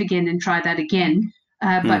be brave again and try that again,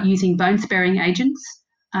 but using bone-sparing agents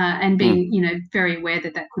and being, very aware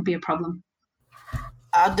that that could be a problem.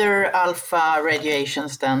 Other alpha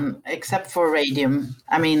radiations then, except for radium,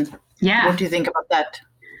 I mean, what do you think about that?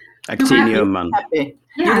 Actinium. Happy.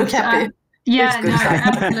 You look happy.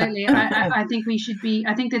 Absolutely. I think we should be.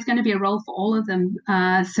 I think there's going to be a role for all of them.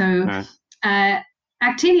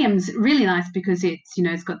 Actinium's really nice because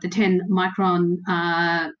it's got the 10 micron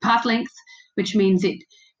path length, which means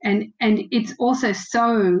and it's also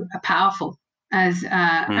so powerful as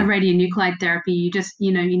a radionuclide therapy. You just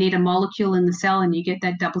you need a molecule in the cell and you get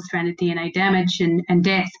that double-stranded DNA damage and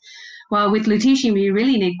death. While with lutetium, you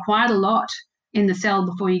really need quite a lot in the cell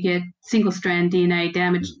before you get single-strand DNA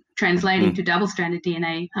damage translating to double-stranded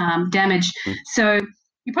DNA damage. So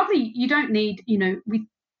you don't need,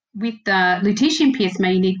 with lutetium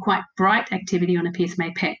PSMA, you need quite bright activity on a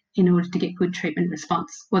PSMA PET in order to get good treatment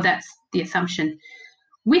response. Well, that's the assumption.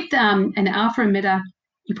 With an alpha emitter,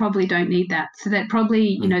 you probably don't need that. So that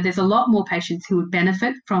probably, there's a lot more patients who would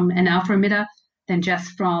benefit from an alpha emitter than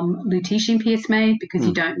just from lutetium PSMA, because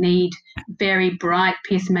you don't need very bright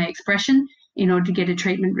PSMA expression in order to get a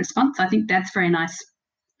treatment response. I think that's very nice.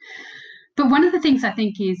 But one of the things I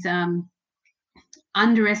think is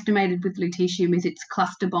underestimated with lutetium is its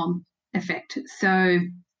cluster bomb effect. So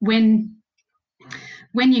when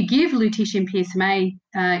you give lutetium PSMA,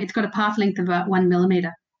 it's got a path length of about 1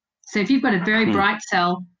 millimeter. So if you've got a very bright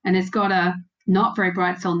cell and it's got a not very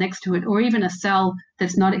bright cell next to it, or even a cell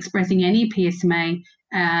that's not expressing any PSMA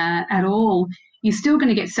at all, you're still going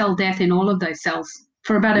to get cell death in all of those cells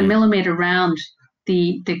for about a millimeter around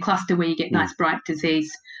the cluster where you get nice bright disease.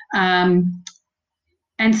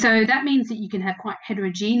 And so that means that you can have quite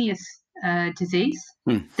heterogeneous disease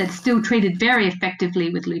that's still treated very effectively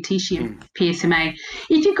with lutetium PSMA.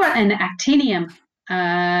 If you've got an actinium,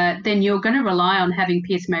 then you're going to rely on having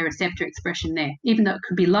PSMA receptor expression there. Even though it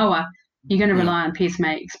could be lower, you're going to rely on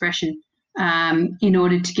PSMA expression in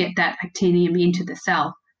order to get that actinium into the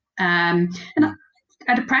cell. And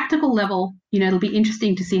at a practical level, it'll be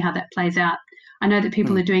interesting to see how that plays out. I know that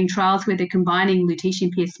people are doing trials where they're combining lutetium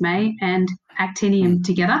PSMA and actinium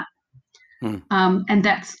together. And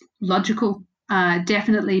that's logical,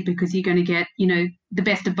 definitely, because you're going to get, the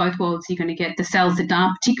best of both worlds. You're going to get the cells that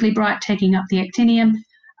aren't particularly bright taking up the actinium.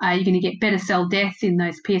 You're going to get better cell death in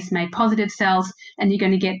those PSMA positive cells, and you're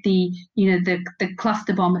going to get the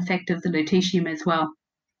cluster bomb effect of the lutetium as well.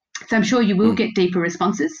 So I'm sure you will get deeper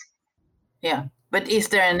responses. Yeah. But is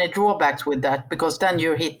there any drawbacks with that? Because then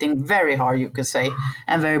you're hitting very hard, you could say,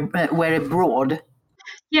 and very broad.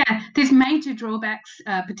 Yeah, there's major drawbacks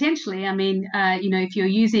potentially. I mean, if you're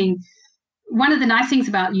using, one of the nice things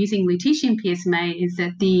about using lutetium PSMA is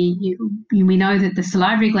that we know that the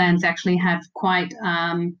salivary glands actually have quite,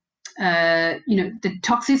 the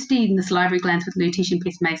toxicity in the salivary glands with lutetium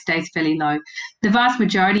PSMA stays fairly low. The vast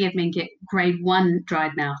majority of men get grade 1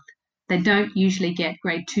 dried mouth. They don't usually get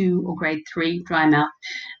grade 2 or grade 3 dry mouth.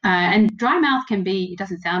 And dry mouth it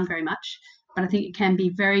doesn't sound very much, but I think it can be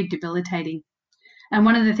very debilitating. And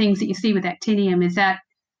one of the things that you see with actinium is that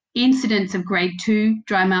incidence of grade 2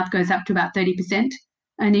 dry mouth goes up to about 30%.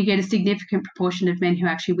 And you get a significant proportion of men who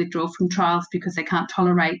actually withdraw from trials because they can't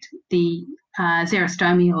tolerate the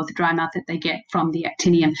xerostomia or the dry mouth that they get from the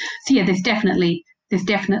actinium. So yeah, there's definitely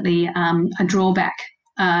a drawback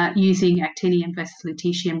using actinium versus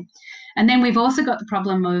lutetium. And then we've also got the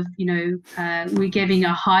problem of, we're giving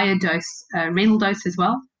a higher dose, renal dose as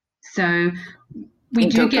well. So we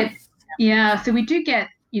do get,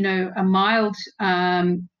 a mild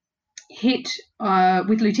hit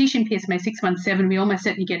with lutetium PSMA 617. We almost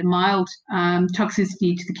certainly get a mild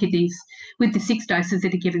toxicity to the kidneys with the 6 doses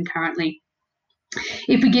that are given currently.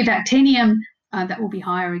 If we give actinium, that will be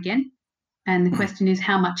higher again. And the question is,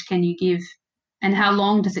 how much can you give, and how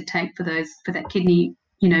long does it take for that kidney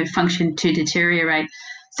function to deteriorate?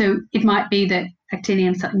 So it might be that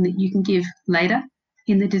actinium is something that you can give later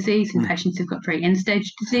in the disease in patients who've got very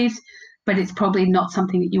end-stage disease, but it's probably not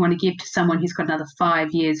something that you want to give to someone who's got another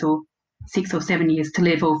 5 years or 6 or 7 years to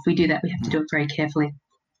live, or if we do that, we have to do it very carefully.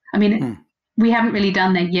 I mean, we haven't really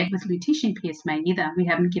done that yet with lutetium PSMA either. We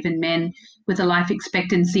haven't given men with a life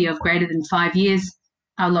expectancy of greater than 5 years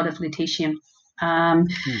a lot of lutetium.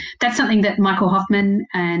 That's something that Michael Hoffman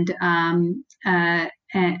and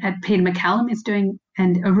Peter McCallum is doing,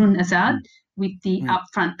 and Arun Azad with the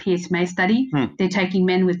upfront PSMA study. They're taking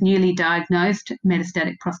men with newly diagnosed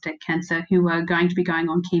metastatic prostate cancer who are going to be going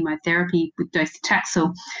on chemotherapy with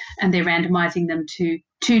docetaxel, and they're randomizing them to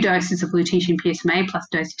 2 doses of lutetium PSMA plus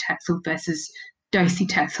docetaxel versus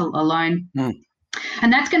docetaxel alone.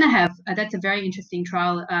 And that's going to have, that's a very interesting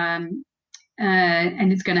trial, and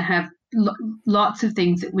it's going to have lots of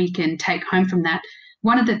things that we can take home from that.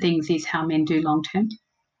 One of the things is how men do long term,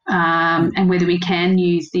 and whether we can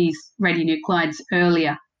use these radionuclides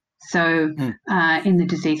earlier, so in the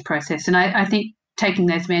disease process. And I think taking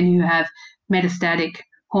those men who have metastatic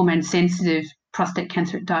hormone sensitive prostate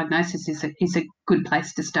cancer at diagnosis is a good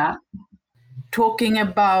place to start. Talking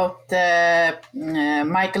about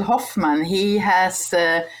Michael Hoffman, he has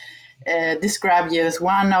described you as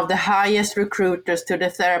one of the highest recruiters to the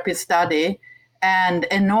therapy study and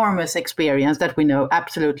enormous experience that we know,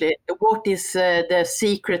 absolutely. What is the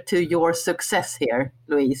secret to your success here,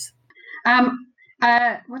 Louise?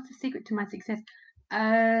 What's the secret to my success?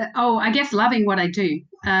 I guess loving what I do.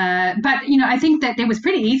 But, I think that it was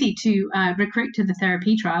pretty easy to recruit to the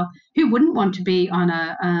therapy trial. Who wouldn't want to be on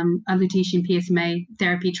a lutetium PSMA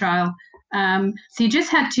therapy trial? So you just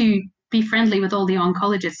had to be friendly with all the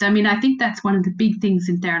oncologists. I mean, I think that's one of the big things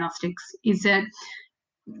in theranostics is that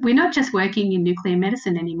we're not just working in nuclear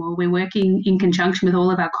medicine anymore. We're working in conjunction with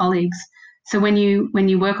all of our colleagues. So when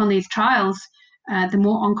you work on these trials, the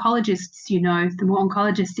more oncologists the more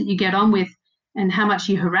oncologists that you get on with and how much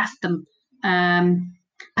you harass them.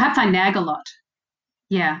 Perhaps I nag a lot.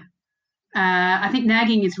 Yeah. I think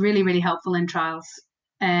nagging is really, really helpful in trials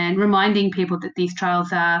and reminding people that these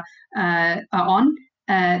trials are on,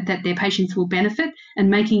 that their patients will benefit, and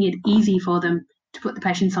making it easy for them to put the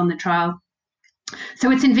patients on the trial.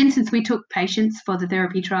 So at St. Vincent's, we took patients for the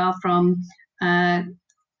therapy trial from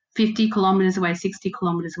 50 kilometres away, 60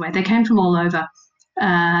 kilometres away. They came from all over.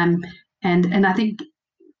 And I think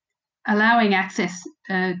allowing access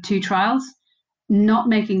to trials, not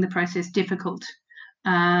making the process difficult,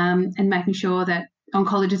 and making sure that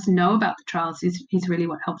oncologists know about the trials is really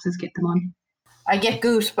what helps us get them on. I get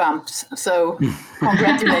goosebumps, so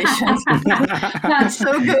congratulations. That's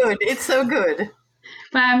so good. It's so good.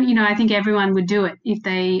 But I think everyone would do it if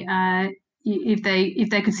they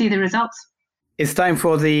could see the results. It's time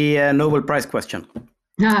for the Nobel Prize question.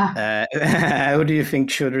 Who do you think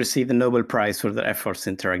should receive the Nobel Prize for their efforts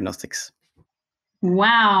in theragnostics?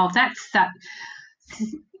 Wow, that's that.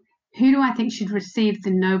 Who do I think should receive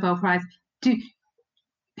the Nobel Prize?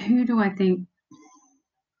 Who do I think?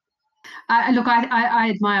 Look, I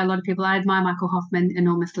admire a lot of people. I admire Michael Hoffman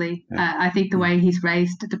enormously. I think the way he's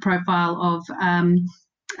raised the profile of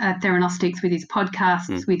theranostics with his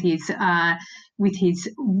podcasts, with his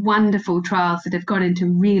wonderful trials that have got into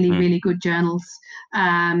really, really good journals,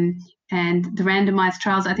 and the randomized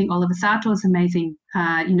trials. I think Oliver Sartor is amazing.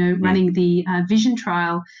 Running the Vision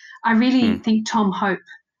trial. I really think Tom Hope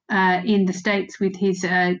in the States with his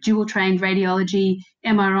dual-trained radiology,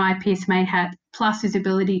 MRI, PSMA hat, plus his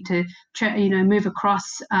ability to move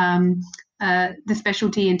across the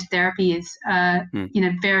specialty into therapy is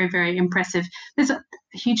very, very impressive. There's a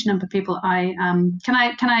huge number of people. Can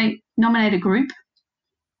I nominate a group?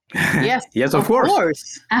 Yes, of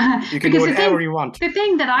course. You can do whatever you want. The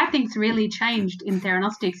thing that I think's really changed in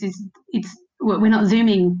theranostics is we're not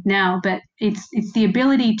zooming now, but it's the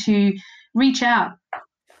ability to reach out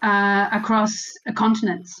across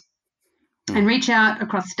continents and reach out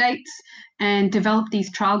across states and develop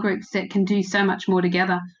these trial groups that can do so much more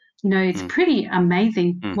together. It's pretty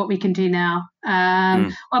amazing what we can do now.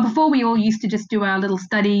 Well, before we all used to just do our little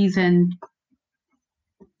studies and,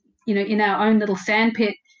 in our own little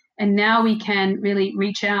sandpit. And now we can really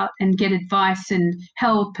reach out and get advice and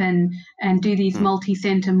help and do these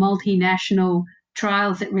multi-center, multinational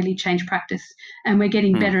trials that really change practice. And we're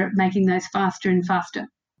getting better at making those faster and faster.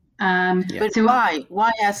 But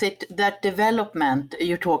why has it that development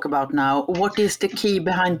you talk about now? What is the key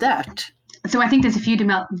behind that? So I think there's a few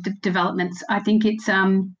developments. I think it's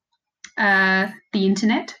the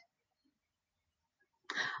internet.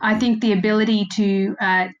 I think the ability to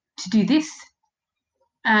do this,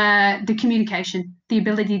 the communication, the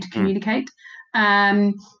ability to communicate.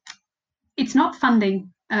 It's not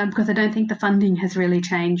funding because I don't think the funding has really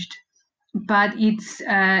changed, but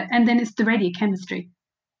and then it's the radiochemistry.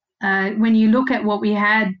 When you look at what we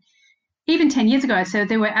had, even 10 years ago. So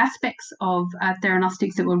there were aspects of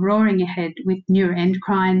theranostics that were roaring ahead with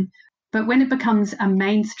neuroendocrine. But when it becomes a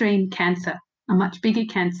mainstream cancer, a much bigger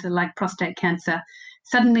cancer like prostate cancer,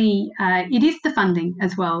 suddenly it is the funding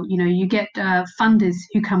as well. You get funders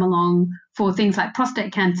who come along for things like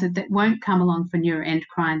prostate cancer that won't come along for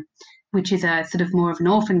neuroendocrine, which is a sort of more of an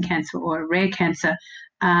orphan cancer or a rare cancer.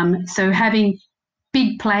 So having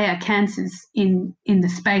big player cancers in the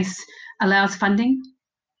space allows funding.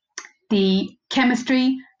 The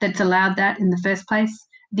chemistry that's allowed that in the first place,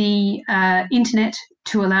 the internet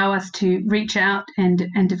to allow us to reach out and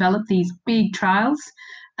develop these big trials,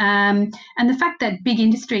 and the fact that big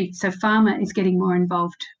industry, so pharma, is getting more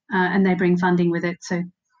involved and they bring funding with it. So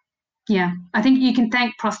yeah, I think you can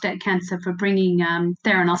thank prostate cancer for bringing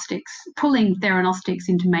theranostics, pulling theranostics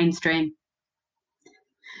into mainstream.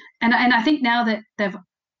 And I think now that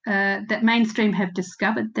that mainstream have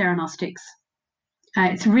discovered theranostics,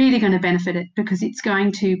 it's really going to benefit it, because it's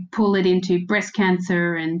going to pull it into breast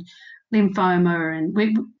cancer and lymphoma, and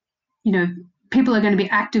people are going to be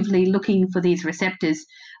actively looking for these receptors,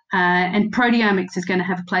 and proteomics is going to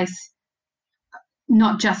have a place,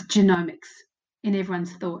 not just genomics, in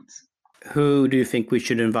everyone's thoughts. Who do you think we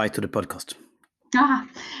should invite to the podcast?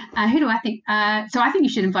 Who do I think? So I think you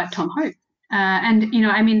should invite Tom Hope.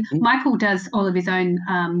 Michael does all of his own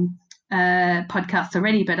podcasts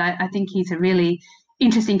already, but I think he's a really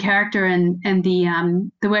interesting character, and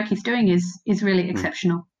the work he's doing is really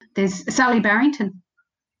exceptional. There's Sally Barrington,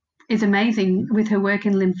 is amazing with her work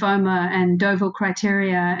in lymphoma and Deauville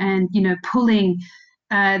criteria, and pulling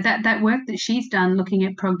that work that she's done, looking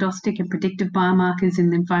at prognostic and predictive biomarkers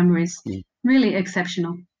in lymphoma, is really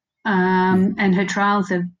exceptional. And her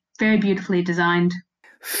trials are very beautifully designed.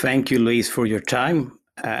 Thank you, Louise, for your time.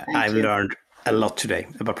 I've learned a lot today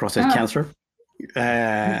about prostate cancer.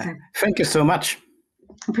 Thank you so much.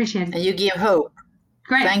 Appreciate it. And you give hope.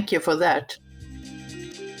 Great. Thank you for that.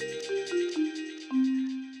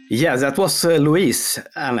 Yeah, that was Louise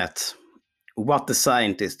Annett. What a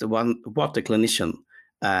scientist, what a clinician.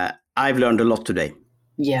 I've learned a lot today.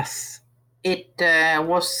 Yes. It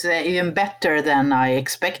was even better than I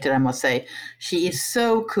expected, I must say. She is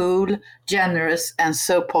so cool, generous, and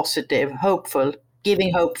so positive, hopeful,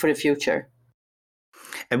 giving hope for the future.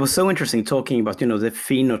 It was so interesting talking about, the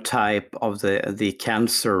phenotype of the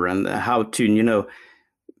cancer, and how to, a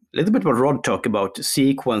little bit what Rod talked about,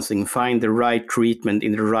 sequencing, find the right treatment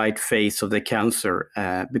in the right phase of the cancer,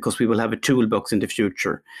 because we will have a toolbox in the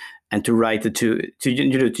future, and to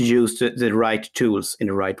use the right tools in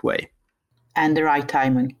the right way. And the right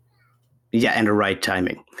timing. Yeah, and the right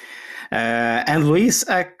timing. And Louise,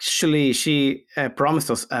 actually, she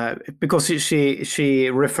promised us, because she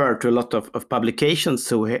referred to a lot of publications,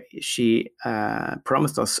 so she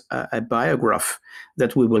promised us a biograph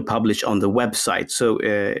that we will publish on the website. So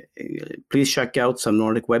please check out Some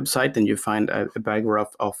Nordic website, and you find a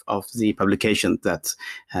biograph of the publication that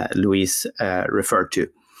Louise referred to.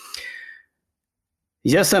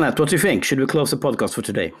 Yes, Annette, what do you think? Should we close the podcast for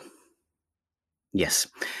today? Yes.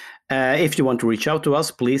 If you want to reach out to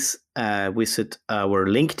us, please visit our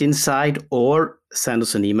LinkedIn site or send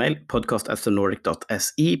us an email,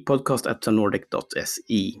 podcast@thenordic.se,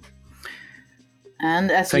 podcast@thenordic.se.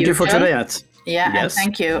 And as thank you for today, Annette. Yeah, yes.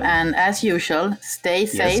 Thank you. And as usual, stay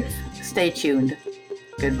safe, stay tuned.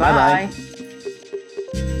 Goodbye. Bye-bye.